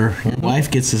 where your wife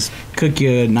gets to cook you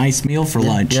a nice meal for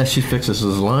lunch. Yeah, she fixes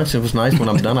us lunch. It was nice. When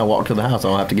I'm done, I walk to the house. I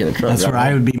don't have to get in a truck. That's where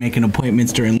I would be making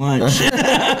appointments during lunch.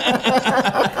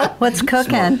 What's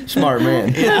cooking? Smart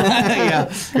man. Yeah.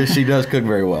 Because she does cook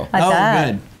very well.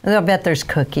 I bet there's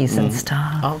cookies and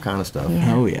stuff. All kind of stuff.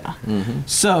 Yeah. Oh, yeah.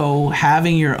 So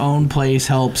having your own place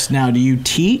helps. Now, do you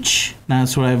teach?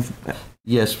 That's what I've...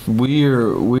 Yes,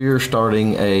 we're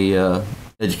starting a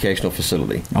educational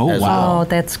facility. Oh, as wow. well. Oh,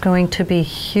 that's going to be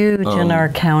huge in our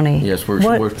county. Yes,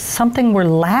 something we're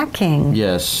lacking.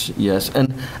 Yes,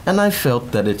 and I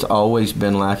felt that it's always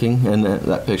been lacking, and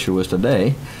that picture was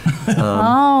today.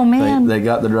 Oh man, they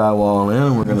got the drywall in,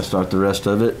 and we're going to start the rest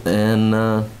of it, and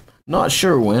not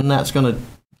sure when that's going to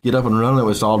get up and running. It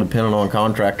was all dependent on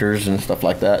contractors and stuff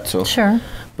like that. So sure,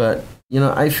 but you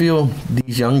know, I feel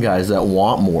these young guys that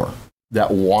want more, that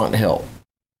want help,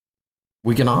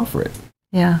 we can offer it.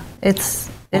 Yeah, it's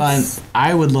and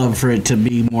I would love for it to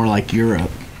be more like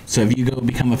Europe. So if you go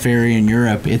become a farrier in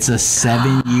Europe, it's a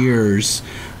 7 years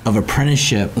of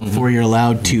apprenticeship before you're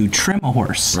allowed to trim a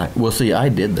horse. Right. Well, see, I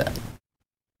did that.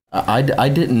 I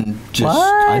didn't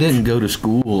I didn't go to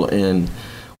school and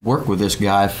work with this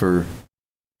guy for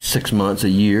 6 months, a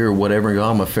year, or whatever, and go,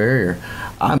 I'm a farrier.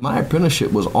 My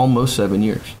apprenticeship was almost 7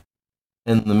 years.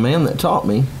 And the man that taught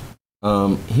me,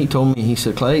 he told me, he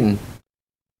said, Clayton,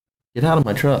 get out of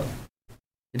my truck.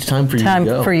 It's time for you to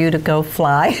go. Time for you to go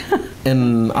fly.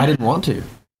 And I didn't want to.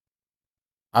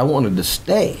 I wanted to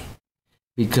stay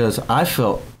because I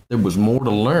felt there was more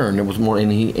to learn. There was more, and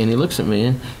he looks at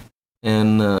me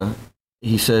and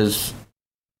he says,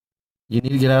 "You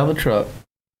need to get out of the truck.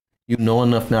 You know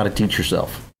enough now to teach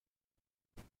yourself,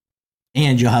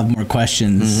 and you'll have more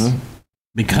questions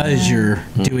because you're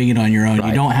doing it on your own. Right.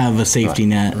 You don't have a safety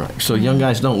net. Right. So young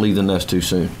guys don't leave the nest too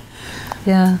soon."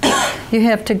 Yeah, you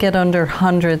have to get under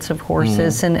hundreds of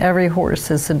horses, and every horse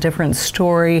is a different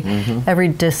story. Every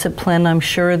discipline, I'm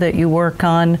sure, that you work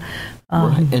on.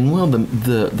 Right. And well,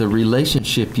 the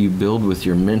relationship you build with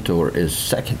your mentor is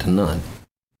second to none.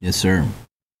 Yes, sir.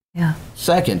 Yeah.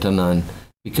 Second to none,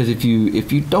 because if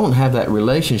you don't have that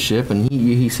relationship, and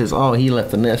he says, "Oh, he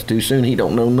left the nest too soon. He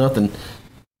don't know nothing,"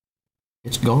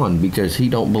 it's gone because he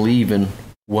don't believe in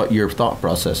what your thought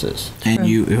process is. And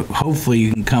you hopefully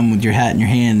you can come with your hat in your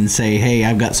hand and say, hey,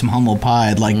 I've got some humble pie.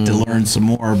 I'd like to learn some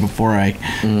more before I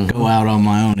go out on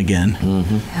my own again.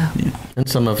 Yeah. And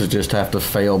some of us just have to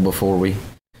fail before we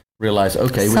realize,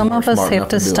 okay, some of us have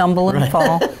to stumble and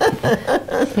fall.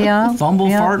 Yeah. Fumble,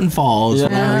 fart, and fall is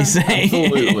what we say.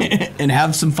 Absolutely. And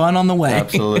have some fun on the way.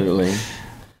 Absolutely.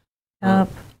 But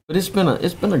it's been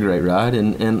a great ride,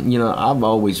 and you know, I've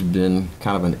always been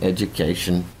kind of an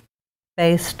education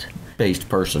based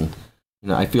person. You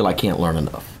know, I feel I can't learn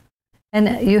enough.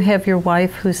 And you have your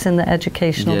wife who's in the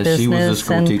educational business. She was a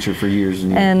school teacher for years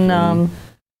and years. And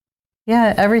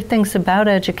yeah, everything's about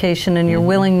education and your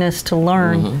willingness to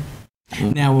learn.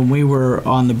 Now, when we were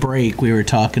on the break, we were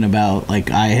talking about,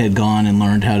 like, I had gone and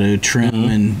learned how to trim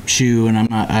and shoe,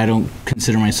 and I don't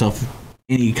consider myself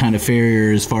any kind of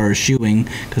farrier as far as shoeing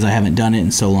because I haven't done it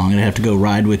in so long. I'd have to go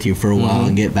ride with you for a while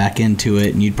and get back into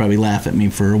it, and you'd probably laugh at me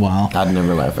for a while. I'd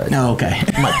never laugh at you. No, okay.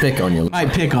 Might pick on you.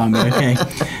 Might pick on me, okay.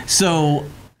 So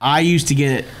I used to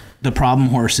get the problem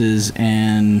horses,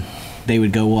 and they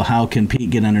would go, well, how can Pete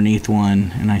get underneath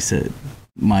one? And I said,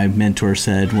 my mentor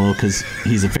said, well, because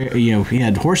he's he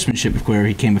had horsemanship before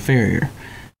he became a farrier.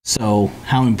 So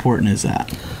how important is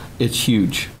that? It's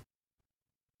huge.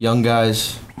 Young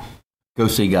guys, go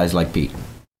see guys like Pete.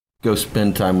 Go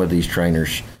spend time with these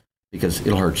trainers because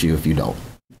it'll hurt you if you don't.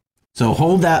 So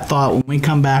hold that thought. When we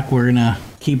come back, we're going to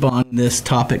keep on this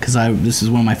topic because this is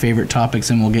one of my favorite topics,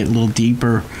 and we'll get a little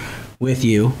deeper with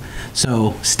you.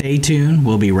 So stay tuned.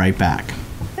 We'll be right back.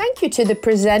 Thank Thank you to the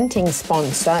presenting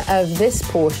sponsor of this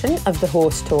portion of the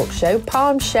Horse Talk Show,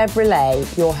 Palm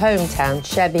Chevrolet, your hometown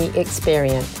Chevy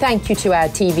experience. Thank you to our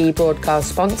TV broadcast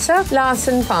sponsor,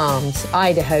 Larson Farms,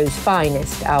 Idaho's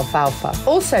finest alfalfa.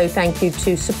 Also, thank you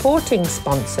to supporting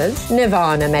sponsors,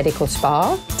 Nirvana Medical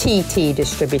Spa, TT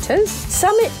Distributors,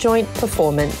 Summit Joint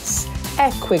Performance,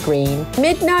 Equigreen,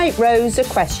 Midnight Rose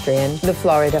Equestrian, the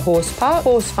Florida Horse Park,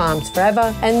 Horse Farms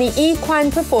Forever, and the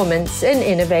Equine Performance and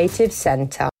Innovative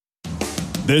Center.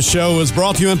 This show is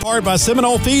brought to you in part by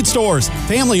Seminole Feed Stores,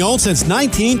 family owned since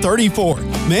 1934.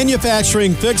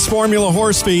 Manufacturing fixed formula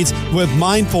horse feeds with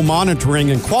mindful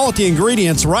monitoring and quality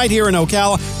ingredients right here in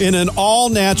Ocala in an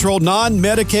all-natural,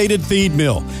 non-medicated feed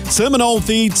mill. Seminole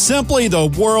Feed, simply the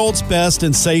world's best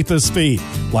and safest feed.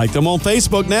 Like them on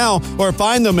Facebook now or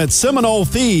find them at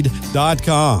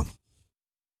SeminoleFeed.com.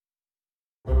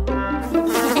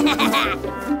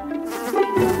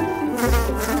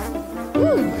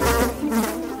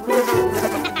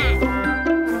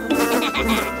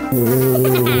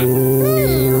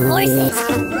 Horses.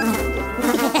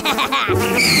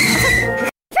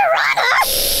 Piranha!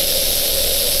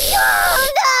 Oh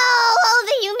no! Oh,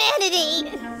 the humanity!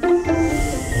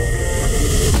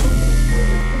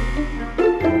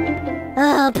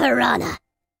 Oh, piranha.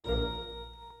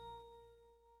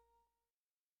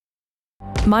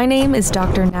 My name is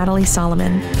Dr. Natalie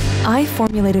Solomon. I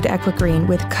formulated Equigreen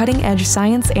with cutting-edge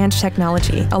science and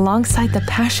technology alongside the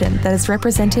passion that is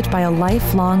represented by a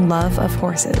lifelong love of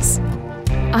horses.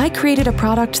 I created a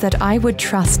product that I would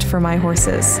trust for my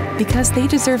horses because they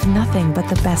deserve nothing but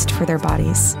the best for their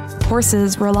bodies.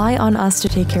 Horses rely on us to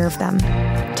take care of them,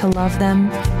 to love them,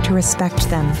 to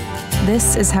respect them.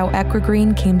 This is how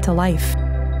Equigreen came to life.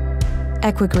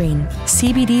 Equigreen,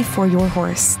 CBD for your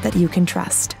horse that you can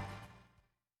trust.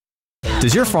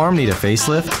 Does your farm need a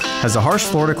facelift? Has the harsh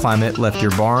Florida climate left your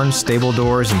barns, stable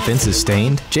doors, and fences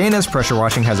stained? J&S Pressure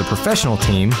Washing has a professional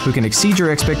team who can exceed your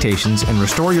expectations and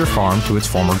restore your farm to its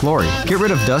former glory. Get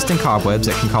rid of dust and cobwebs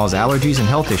that can cause allergies and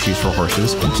health issues for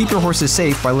horses, and keep your horses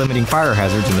safe by limiting fire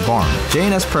hazards in the barn.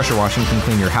 J&S Pressure Washing can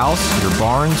clean your house, your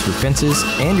barns, your fences,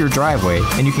 and your driveway,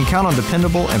 and you can count on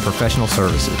dependable and professional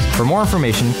services. For more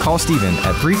information, call Stephen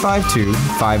at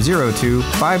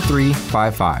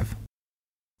 352-502-5355.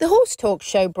 The Horse Talk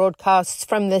Show broadcasts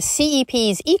from the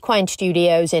CEP's Equine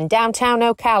Studios in downtown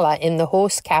Ocala in the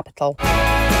horse capital.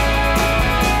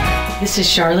 This is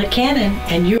Charlotte Cannon,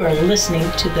 and you are listening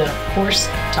to the Horse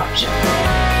Talk Show.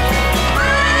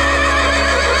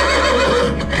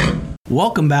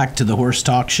 Welcome back to the Horse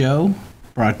Talk Show,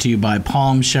 brought to you by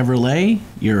Palm Chevrolet,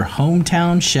 your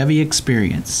hometown Chevy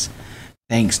experience.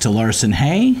 Thanks to Larson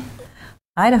Hay,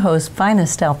 Idaho's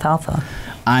finest alfalfa.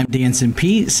 I'm Dancing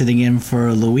Pete, sitting in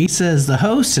for Louisa as the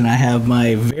host, and I have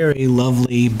my very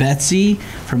lovely Betsy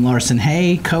from Larson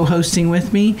Hay co-hosting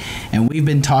with me, and we've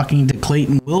been talking to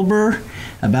Clayton Wilbur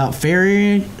about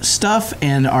farrier stuff,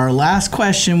 and our last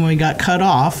question when we got cut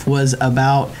off was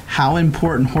about how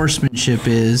important horsemanship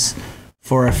is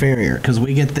for a farrier, because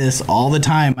we get this all the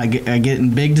time. I get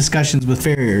in big discussions with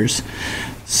farriers.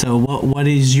 So what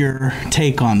is your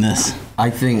take on this? I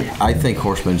think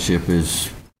horsemanship is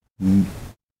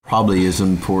probably as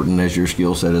important as your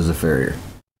skill set as a farrier.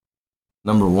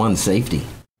 Number one, safety.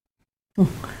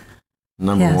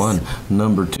 Number one.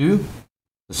 Number two,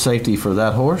 the safety for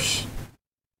that horse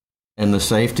and the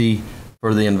safety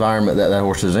for the environment that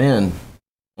horse is in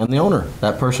and the owner,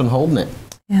 that person holding it.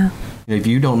 Yeah. If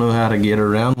you don't know how to get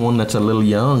around one that's a little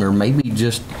young or maybe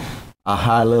just a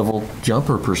high-level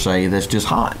jumper per se that's just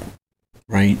hot.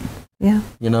 Right. Yeah.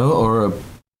 Or a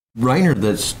reiner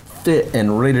that's fit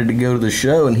and ready to go to the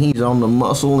show, and he's on the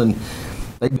muscle, and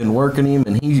they've been working him,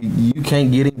 and you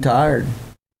can't get him tired.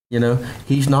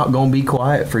 He's not going to be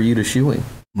quiet for you to shoe him.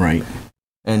 Right.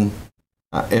 And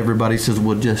everybody says,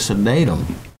 well, just sedate him.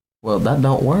 Well, that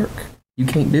don't work. You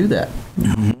can't do that.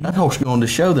 Mm-hmm. That horse going to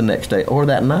show the next day or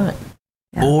that night.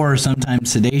 Yeah. Or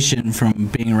sometimes sedation from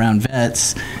being around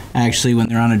vets, actually, when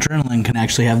they're on adrenaline, can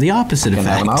actually have the opposite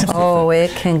effect.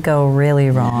 It can go really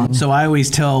wrong. So I always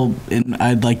tell, and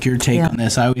I'd like your take on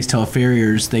this, I always tell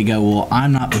farriers, they go, well,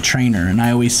 I'm not the trainer. And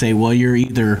I always say, well, you're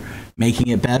either making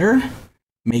it better,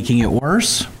 making it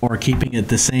worse, or keeping it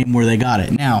the same where they got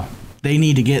it. Now, they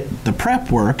need to get the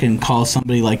prep work and call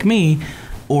somebody like me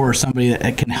or somebody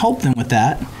that can help them with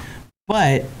that.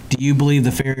 But do you believe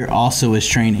the farrier also is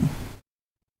training?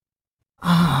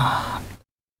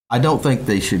 I don't think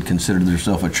they should consider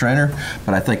themselves a trainer,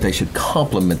 but I think they should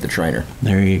compliment the trainer.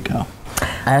 There you go.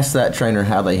 Ask that trainer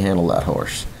how they handle that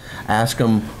horse. Ask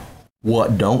them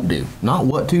what don't do. Not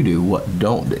what to do, what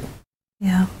don't do.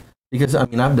 Yeah. Because,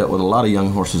 I've dealt with a lot of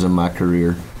young horses in my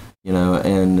career you know,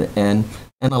 and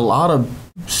a lot of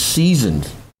seasoned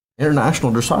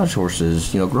international dressage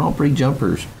horses, you know, Grand Prix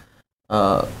jumpers,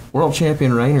 world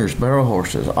champion reiners, barrel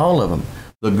horses, all of them.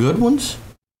 The good ones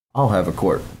all have a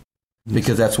court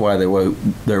because that's why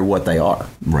they're what they are.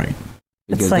 Right.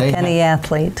 It's like any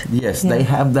athlete. Yes, they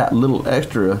have that little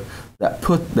extra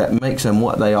that makes them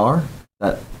what they are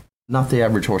that not the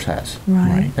average horse has.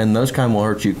 Right. And those kind will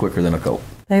hurt you quicker than a colt.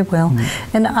 They will.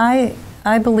 And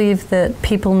I believe that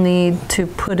people need to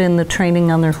put in the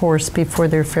training on their horse before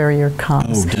their farrier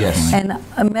comes. Oh, definitely.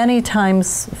 And many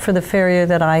times for the farrier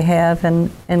that I have,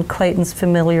 and Clayton's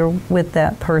familiar with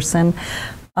that person,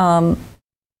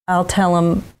 I'll tell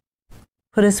him,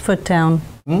 put his foot down.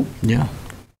 Yeah.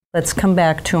 Let's come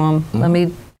back to him.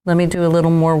 Let me do a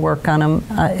little more work on him.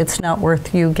 It's not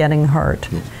worth you getting hurt.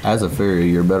 As a farrier,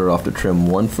 you're better off to trim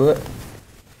one foot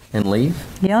and leave.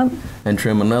 Yep. And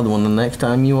trim another one the next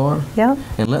time you are. Yep.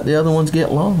 And let the other ones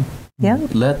get long.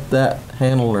 Yep. Let that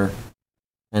handler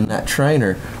and that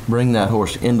trainer bring that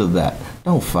horse into that.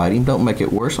 Don't fight him. Don't make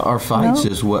it worse. Our fights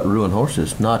is what ruin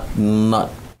horses, not.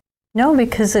 No,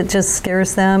 because it just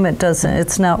scares them. It doesn't.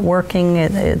 It's not working.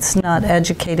 It's not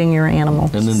educating your animal.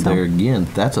 And then there again,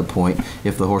 that's a point.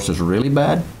 If the horse is really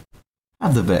bad,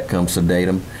 have the vet come sedate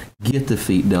him, get the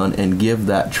feet done, and give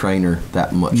that trainer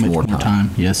that much more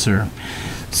time. Yes, sir.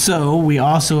 So we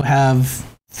also have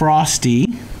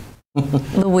Frosty.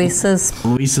 Louisa's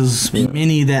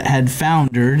mini that had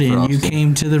foundered, and you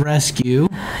came to the rescue.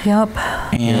 Yep.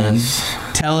 And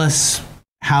tell us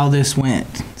how this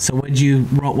went. So what did you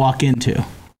walk into?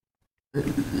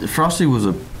 Frosty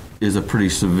is a pretty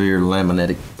severe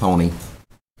laminitic pony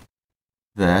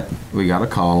that we got a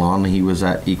call on. He was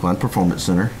at Equine Performance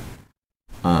Center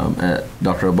at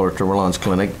Dr. Alberto Rolon's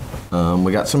clinic.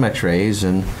 We got some x-rays,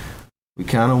 and we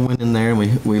kind of went in there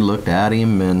and we looked at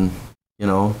him, and, you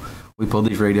know, we pulled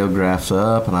these radiographs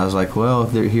up, and I was like, well,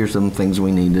 here's some things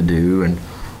we need to do. And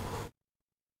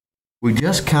we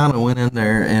just kind of went in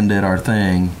there and did our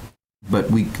thing, but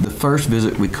the first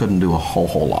visit we couldn't do a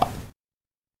whole lot.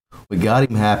 We got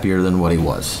him happier than what he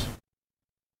was.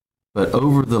 But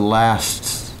over the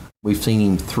last, we've seen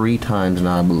him 3 times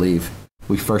now, I believe.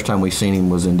 First time we seen him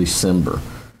was in December.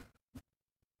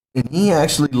 And he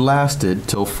actually lasted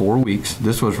till 4 weeks.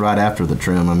 This was right after the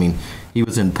trim. I mean, he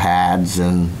was in pads,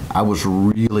 and I was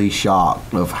really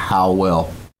shocked of how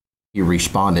well he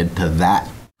responded to that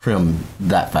trim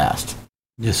that fast.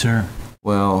 Yes, sir.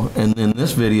 Well, and then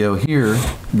this video here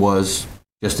was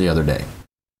just the other day.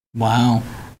 Wow.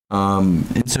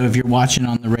 And so if you're watching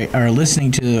on the or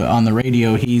listening to on the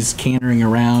radio, he's cantering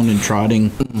around and trotting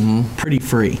pretty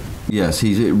free. Yes,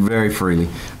 he's very freely.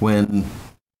 When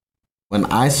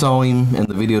I saw him in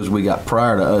the videos we got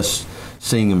prior to us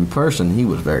seeing him in person, he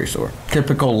was very sore.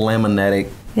 Typical laminitic.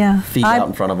 Feet out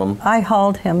in front of him. I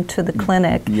hauled him to the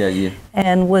clinic. Yeah.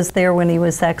 And was there when he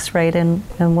was x-rayed and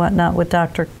whatnot with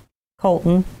Dr.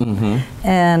 Colton.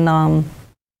 And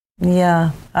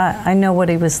I know what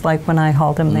he was like when I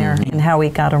hauled him there and how he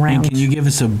got around. And can you give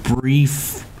us a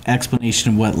brief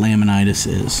explanation of what laminitis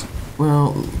is?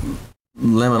 Well,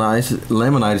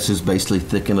 laminitis is basically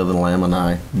thickening of the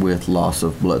lamini with loss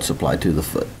of blood supply to the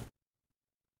foot.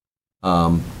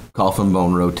 Coffin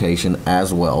bone rotation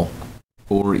as well,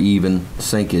 or even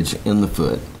sinkage in the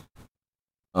foot.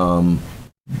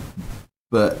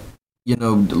 But, you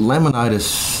know,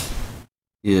 laminitis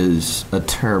is a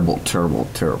terrible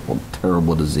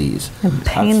disease. And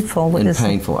painful.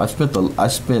 Painful. I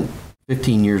spent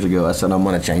 15 years ago, I said, I'm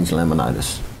going to change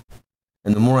laminitis.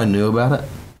 And the more I knew about it,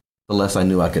 the less I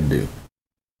knew I could do.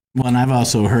 Well, and I've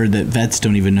also heard that vets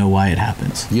don't even know why it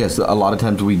happens. Yes, a lot of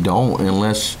times we don't,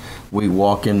 unless we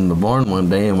walk in the barn one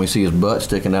day and we see his butt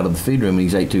sticking out of the feed room and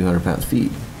he's ate 200 pounds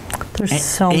feed. There's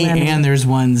so many. And there's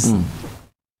ones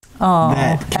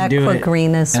that can do it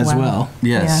Equegreen as well.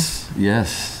 Yes.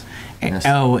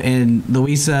 Oh, and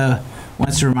Louisa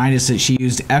wants to remind us that she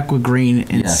used Equegreen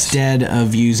instead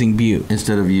of using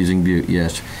Butte.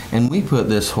 Yes. And we put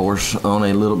this horse on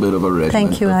a little bit of a regimen.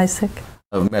 Thank you, Isaac.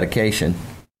 Of medication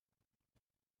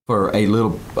for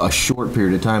a short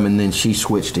period of time, and then she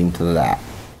switched him to that.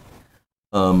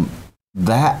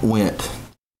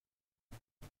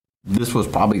 This was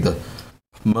probably the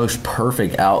most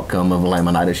perfect outcome of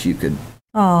laminitis you could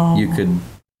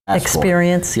ask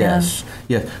experience. For. Yes.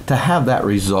 To have that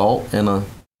result in a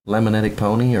laminitic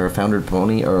pony or a foundered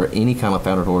pony or any kind of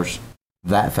foundered horse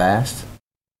that fast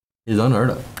is unheard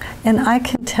of. And I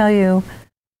can tell you,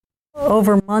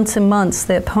 over months and months,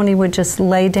 that pony would just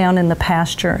lay down in the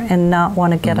pasture and not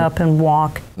want to get up and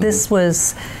walk. This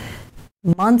was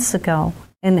months ago,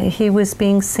 and he was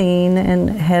being seen and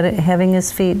having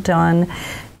his feet done,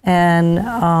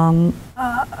 And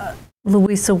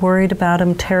Louisa worried about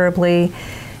him terribly,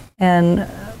 and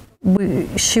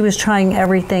she was trying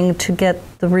everything to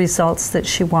get the results that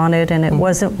she wanted, and it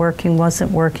wasn't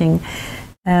working.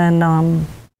 And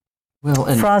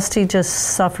Frosty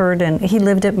just suffered, and he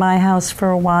lived at my house for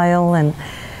a while, and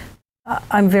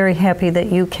I'm very happy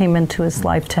that you came into his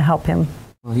life to help him.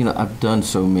 Well, you know, I've done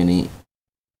so many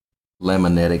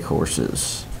laminitic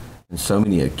horses and so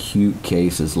many acute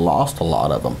cases, lost a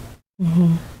lot of them.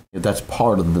 Mm-hmm. That's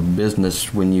part of the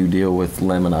business when you deal with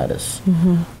laminitis.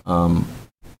 Mm-hmm.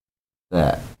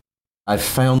 That I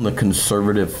found the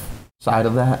conservative side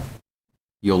of that,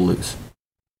 you'll lose.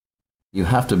 You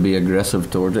have to be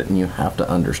aggressive towards it, and you have to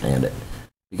understand it.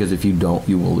 Because if you don't,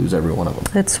 you will lose every one of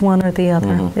them. It's one or the other.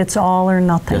 Mm-hmm. It's all or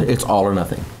nothing. Yeah, it's all or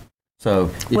nothing.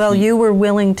 So well, you were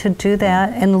willing to do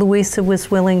that, and Louisa was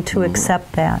willing to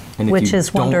accept that, which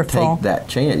is wonderful. Don't take that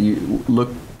chance. You look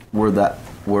where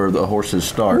the horses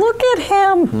start. Look at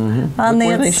him on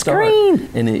that screen.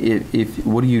 Start. And if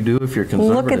what do you do if you're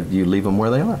conservative? You leave them where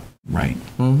they are. Right.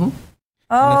 Mm-hmm.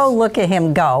 Oh, look at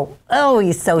him go. Oh,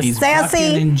 he's sassy.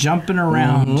 Bucking and jumping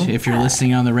around if you're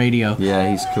listening on the radio. Yeah,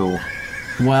 he's cool.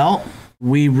 Well,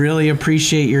 we really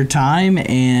appreciate your time,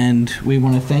 and we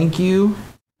want to thank you.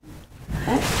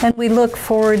 And we look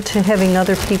forward to having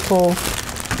other people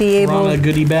be able... a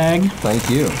goodie bag. Thank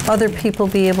you. Other people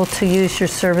be able to use your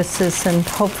services and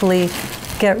hopefully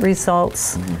get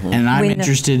results. Mm-hmm. And I'm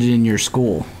interested in your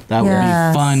school. That would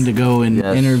be fun to go and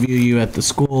interview you at the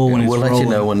school when it's we'll rolling. let you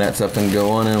know when that's up and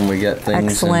going and we get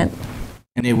things. Excellent.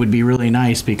 And it would be really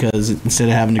nice because instead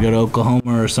of having to go to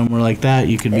Oklahoma or somewhere like that,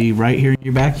 you could be right here in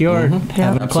your backyard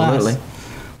having a class.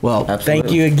 Well,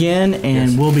 thank you again,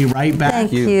 and we'll be right back.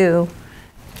 Thank you.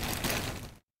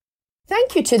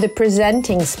 Thank you to the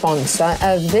presenting sponsor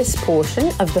of this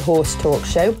portion of the Horse Talk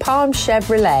Show, Palm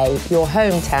Chevrolet, your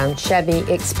hometown Chevy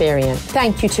experience.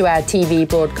 Thank you to our TV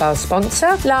broadcast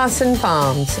sponsor, Larson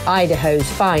Farms, Idaho's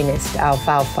finest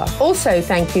alfalfa. Also,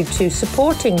 thank you to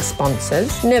supporting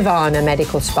sponsors, Nirvana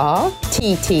Medical Spa,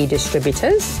 TT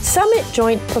Distributors, Summit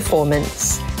Joint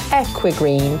Performance,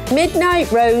 Equigreen,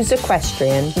 Midnight Rose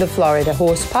Equestrian, the Florida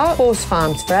Horse Park, Horse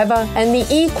Farms Forever, and the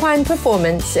Equine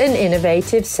Performance and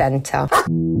Innovative Center.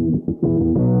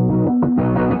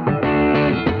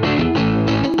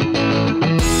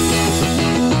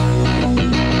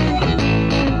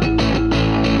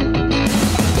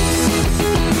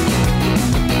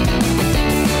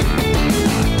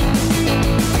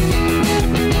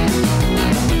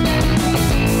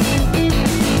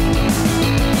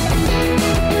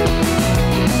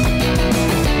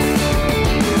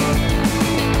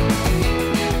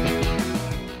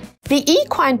 The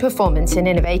Equine Performance and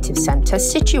Innovative Center,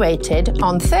 situated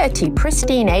on 30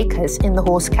 pristine acres in the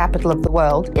horse capital of the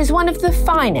world, is one of the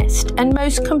finest and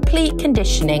most complete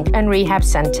conditioning and rehab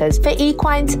centers for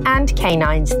equines and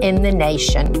canines in the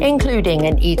nation, including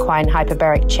an equine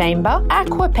hyperbaric chamber,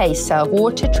 aqua pacer,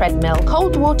 water treadmill,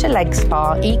 cold water leg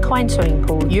spa, equine swimming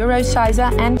pool,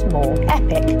 Eurosizer, and more.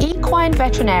 Epic equine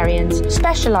veterinarians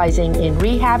specializing in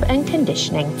rehab and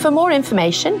conditioning. For more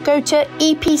information, go to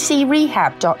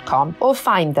epcrehab.com. or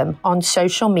find them on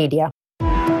social media.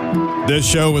 This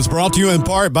show was brought to you in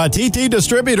part by TT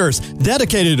Distributors,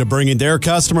 dedicated to bringing their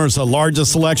customers the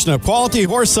largest selection of quality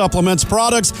horse supplements,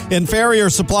 products, and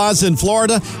farrier supplies in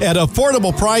Florida at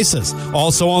affordable prices.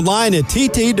 Also online at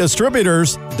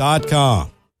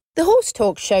ttdistributors.com. The Horse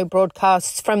Talk Show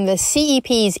broadcasts from the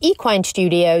CEP's Equine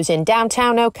Studios in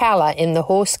downtown Ocala in the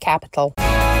horse capital.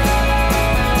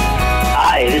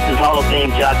 Hi, this is Hall of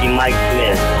Fame jockey Mike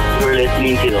Smith. You're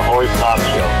listening to the Horse Talk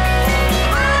Show.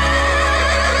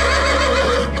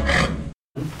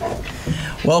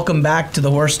 Welcome back to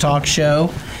the Horse Talk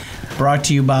Show, brought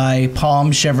to you by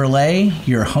Palm Chevrolet,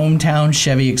 your hometown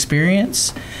Chevy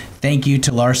experience. Thank you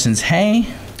to Larson's Hay,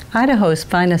 Idaho's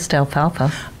finest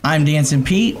alfalfa. I'm Dancing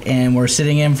Pete, and we're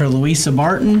sitting in for Louisa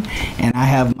Barton, and I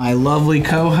have my lovely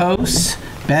co-host,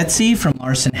 Betsy from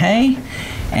Larson Hay,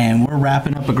 and we're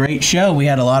wrapping up a great show. We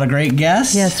had a lot of great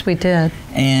guests. Yes, we did.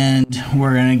 And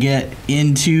we're going to get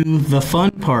into the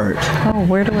fun part. Oh,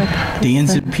 where do I...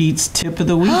 Dancing Pete's Tip of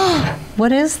the Week.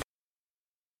 What is that?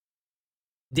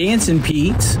 Dancing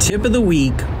Pete's Tip of the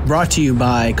Week, brought to you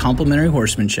by Complimentary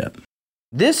Horsemanship.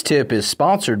 This tip is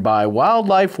sponsored by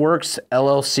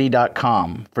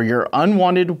WildlifeWorksLLC.com for your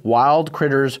unwanted wild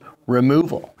critters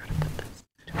removal.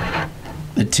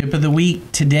 The tip of the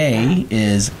week today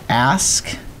is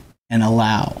ask and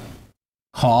allow.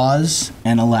 Pause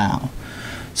and allow.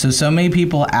 So many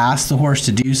people ask the horse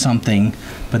to do something,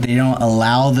 but they don't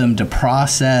allow them to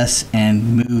process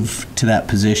and move to that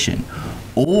position.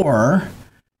 Or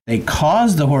They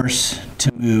cause the horse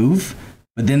to move,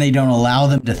 but then they don't allow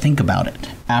them to think about it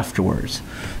afterwards.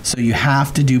 So you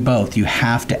have to do both. You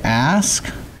have to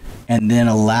ask and then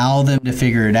allow them to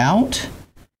figure it out.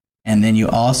 And then you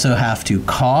also have to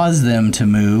cause them to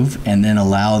move and then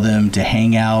allow them to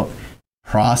hang out,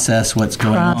 process what's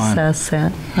going on. Process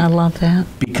it. I love that.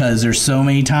 Because there's so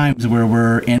many times where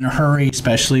we're in a hurry,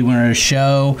 especially when we're at a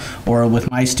show, or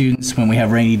with my students when we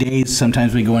have rainy days.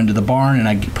 Sometimes we go into the barn and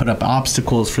I put up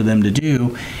obstacles for them to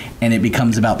do, and it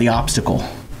becomes about the obstacle.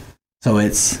 So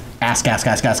it's ask,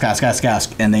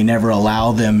 and they never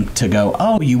allow them to go,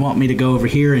 oh, you want me to go over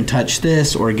here and touch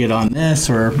this, or get on this,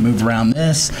 or move around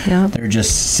this. Yeah. They're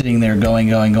just sitting there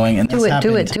going. And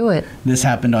do it. This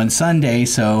happened on Sunday,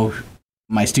 so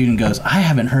my student goes, I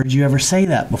haven't heard you ever say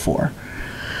that before.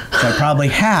 So I probably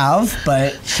have,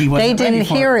 but she wasn't They didn't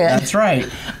hear it. That's right.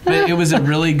 But it was a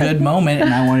really good moment,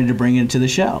 and I wanted to bring it to the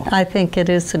show. I think it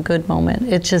is a good moment.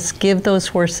 It just give those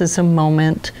horses a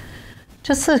moment.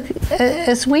 Just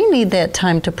as we need that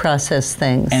time to process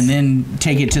things. And then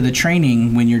take it to the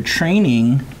training. When you're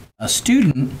training a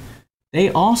student, they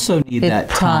also need that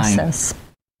process. Time.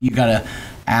 You got to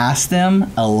ask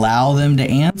them, allow them to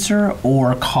answer,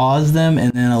 or cause them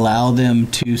and then allow them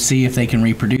to see if they can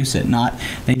reproduce it. Not,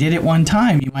 they did it one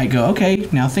time. You might go, okay,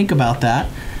 now think about that.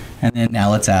 And then now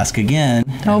let's ask again.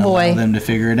 And allow them to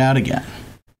figure it out again.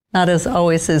 Not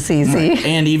always as easy. Right.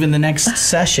 And even the next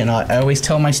session, I always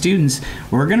tell my students,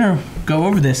 we're going to go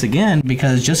over this again,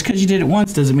 because just because you did it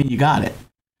once doesn't mean you got it.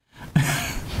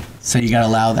 So you got to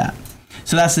allow that.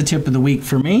 So that's the tip of the week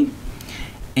for me.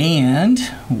 And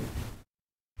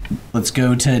let's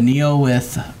go to Neil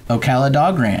with Ocala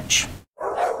Dog Ranch.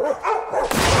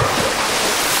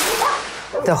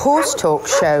 The Horse Talk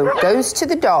Show goes to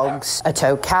the dogs at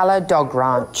Ocala Dog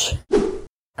Ranch.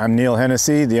 I'm Neil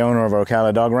Hennessy, the owner of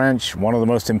Ocala Dog Ranch. One of the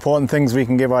most important things we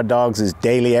can give our dogs is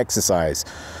daily exercise.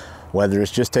 Whether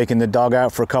it's just taking the dog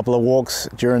out for a couple of walks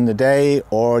during the day,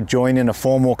 or joining a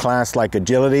formal class like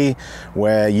agility,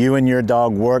 where you and your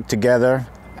dog work together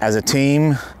as a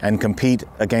team and compete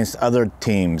against other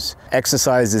teams.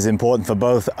 Exercise is important for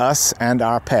both us and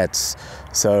our pets.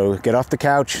 So get off the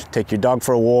couch, take your dog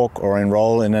for a walk, or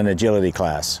enroll in an agility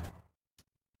class.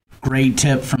 Great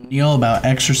tip from Neil about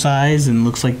exercise, and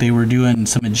looks like they were doing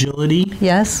some agility.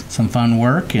 Yes. Some fun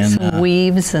work. And some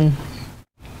weaves. And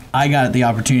I got the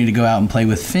opportunity to go out and play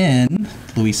with Finn,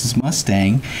 Luisa's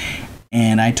Mustang,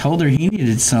 and I told her he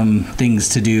needed some things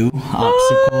to do,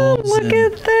 obstacles. Look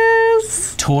at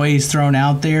this. Toys thrown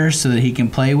out there so that he can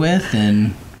play with,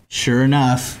 and sure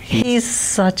enough, he's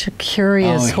such a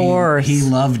curious horse. He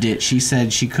loved it. She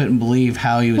said she couldn't believe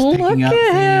how he was picking up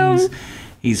things.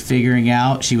 He's figuring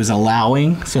out. She was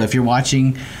allowing. So if you're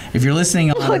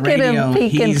listening on the radio,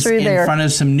 he's in front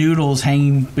of some noodles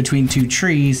hanging between two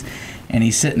trees, and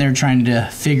he's sitting there trying to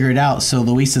figure it out. So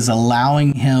Luisa's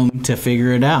allowing him to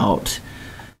figure it out.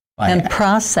 And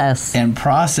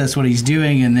process what he's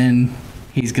doing, and then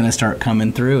he's going to start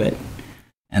coming through it.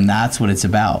 And that's what it's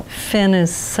about. Finn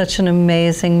is such an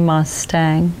amazing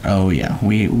Mustang. Oh, yeah.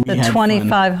 We the had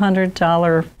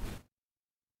 $2,500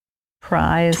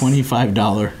 prize.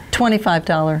 $25.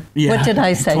 $25. Yeah. What did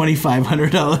I say?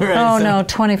 $2,500. Oh, no,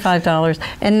 $25.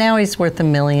 And now he's worth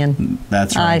 $1 million.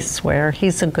 That's right. I swear.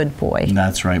 He's a good boy.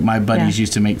 That's right. My buddies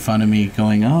used to make fun of me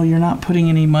going, oh, you're not putting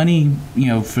any money,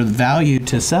 for the value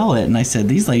to sell it. And I said,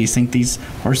 these ladies think these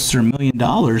horses are $1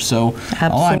 million. So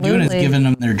all I'm doing is giving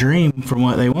them their dream from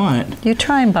what they want. You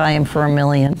try and buy him for $1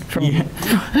 million from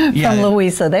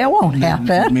Louisa. That won't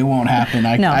happen. It won't happen.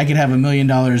 I could have $1 million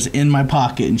in my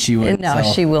pocket and she would. No,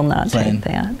 she will not take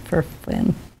that for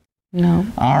Finn. No.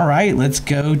 All right, let's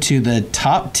go to the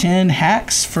top 10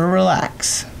 hacks for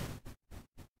relax.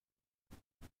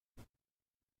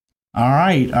 All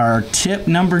right, our tip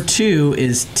number 2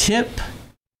 is tip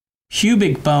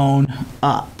pubic bone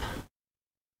up.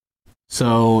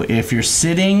 So if you're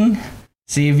sitting,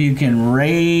 see if you can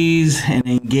raise and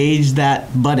engage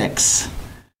that buttocks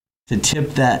to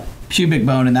tip that pubic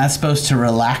bone, and that's supposed to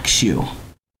relax you.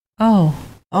 Oh.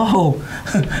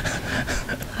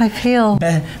 I feel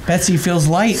Betsy feels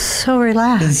light, so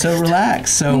relaxed, and so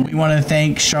relaxed. So we want to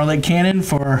thank Charlotte Cannon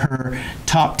for her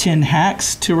top 10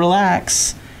 hacks to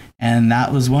relax, and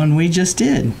that was one we just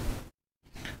did.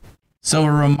 So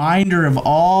a reminder of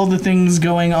all the things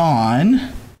going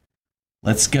on.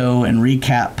 Let's go and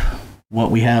recap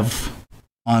what we have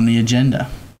on the agenda.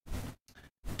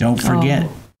 Don't forget,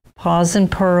 Paws and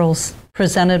Pearls,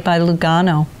 presented by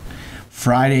Lugano.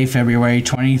 Friday, February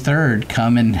 23rd.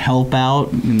 Come and help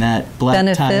out in that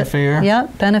black tie affair.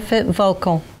 Yep, benefit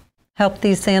vocal. Help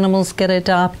these animals get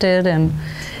adopted and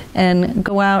and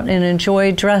go out and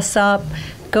enjoy, dress up,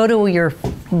 go to your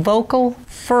vocal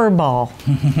fur ball.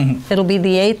 It'll be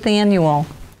the 8th annual.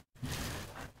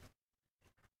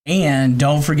 And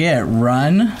don't forget,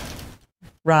 run,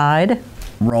 ride,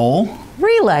 roll,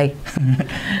 relay.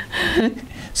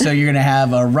 So you're going to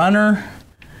have a runner,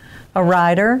 a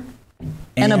rider,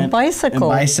 and a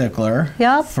bicycle. A bicycler.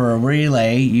 Yep. For a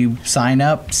relay, you sign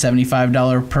up,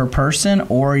 $75 per person,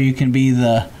 or you can be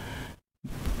the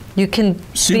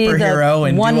superhero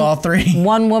and do all three.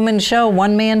 One woman show,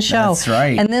 one man show. That's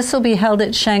right. And this will be held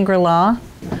at Shangri-La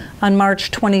on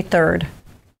March 23rd.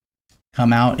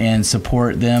 Come out and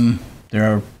support them.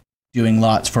 They're doing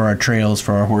lots for our trails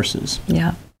for our horses.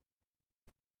 Yeah.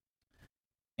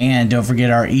 And don't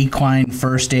forget our equine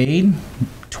first aid,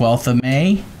 12th of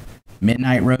May,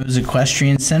 Midnight Rose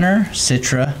Equestrian Center,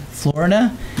 Citra,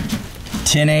 Florida,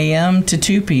 10 a.m. to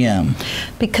 2 p.m.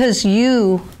 Because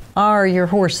you are your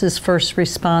horse's first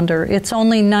responder. It's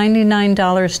only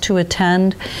 $99 to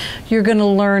attend. You're going to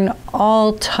learn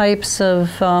all types of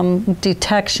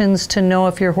detections to know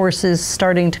if your horse is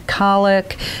starting to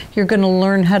colic. You're going to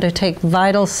learn how to take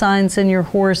vital signs in your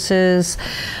horses.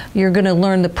 You're going to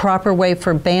learn the proper way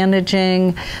for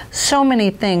bandaging. So many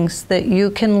things that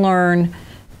you can learn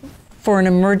for an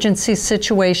emergency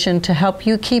situation to help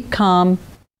you keep calm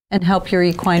and help your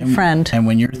equine friend. And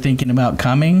when you're thinking about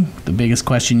coming, the biggest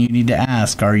question you need to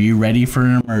ask, are you ready for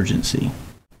an emergency?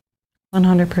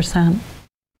 100%.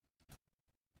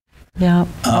 Yeah.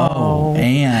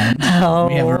 And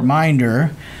we have a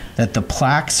reminder that the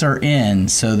plaques are in.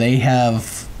 So they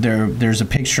have, there's a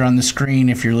picture on the screen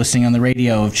if you're listening on the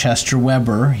radio of Chester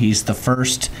Weber. He's the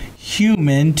first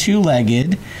human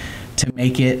two-legged to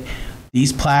make it.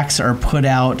 These plaques are put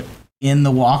out in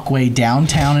the walkway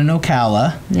downtown in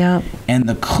Ocala. Yeah. And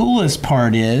the coolest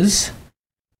part is,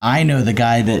 I know the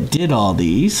guy that did all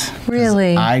these.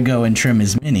 Really? I go and trim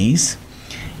his minis.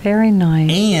 Very nice.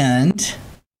 And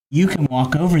you can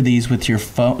walk over these with your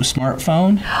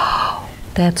smartphone.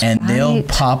 That's and right. they'll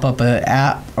pop up an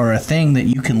app or a thing that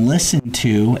you can listen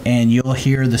to, and you'll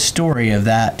hear the story of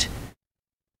that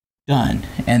done.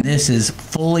 And this is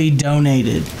fully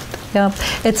donated. Yep.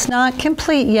 It's not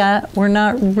complete yet. We're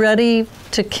not ready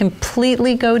to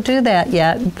completely go do that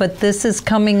yet, but this is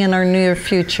coming in our near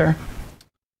future.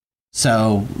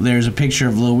 So there's a picture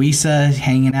of Louisa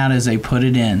hanging out as they put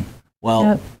it in.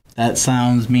 Well,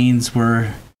 that means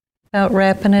we're about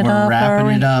wrapping it up. We're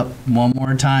wrapping it up one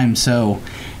more time. So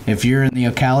if you're in the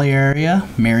Ocala area,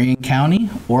 Marion County,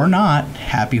 or not,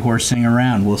 happy horsing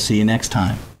around. We'll see you next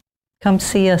time. Come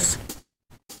see us.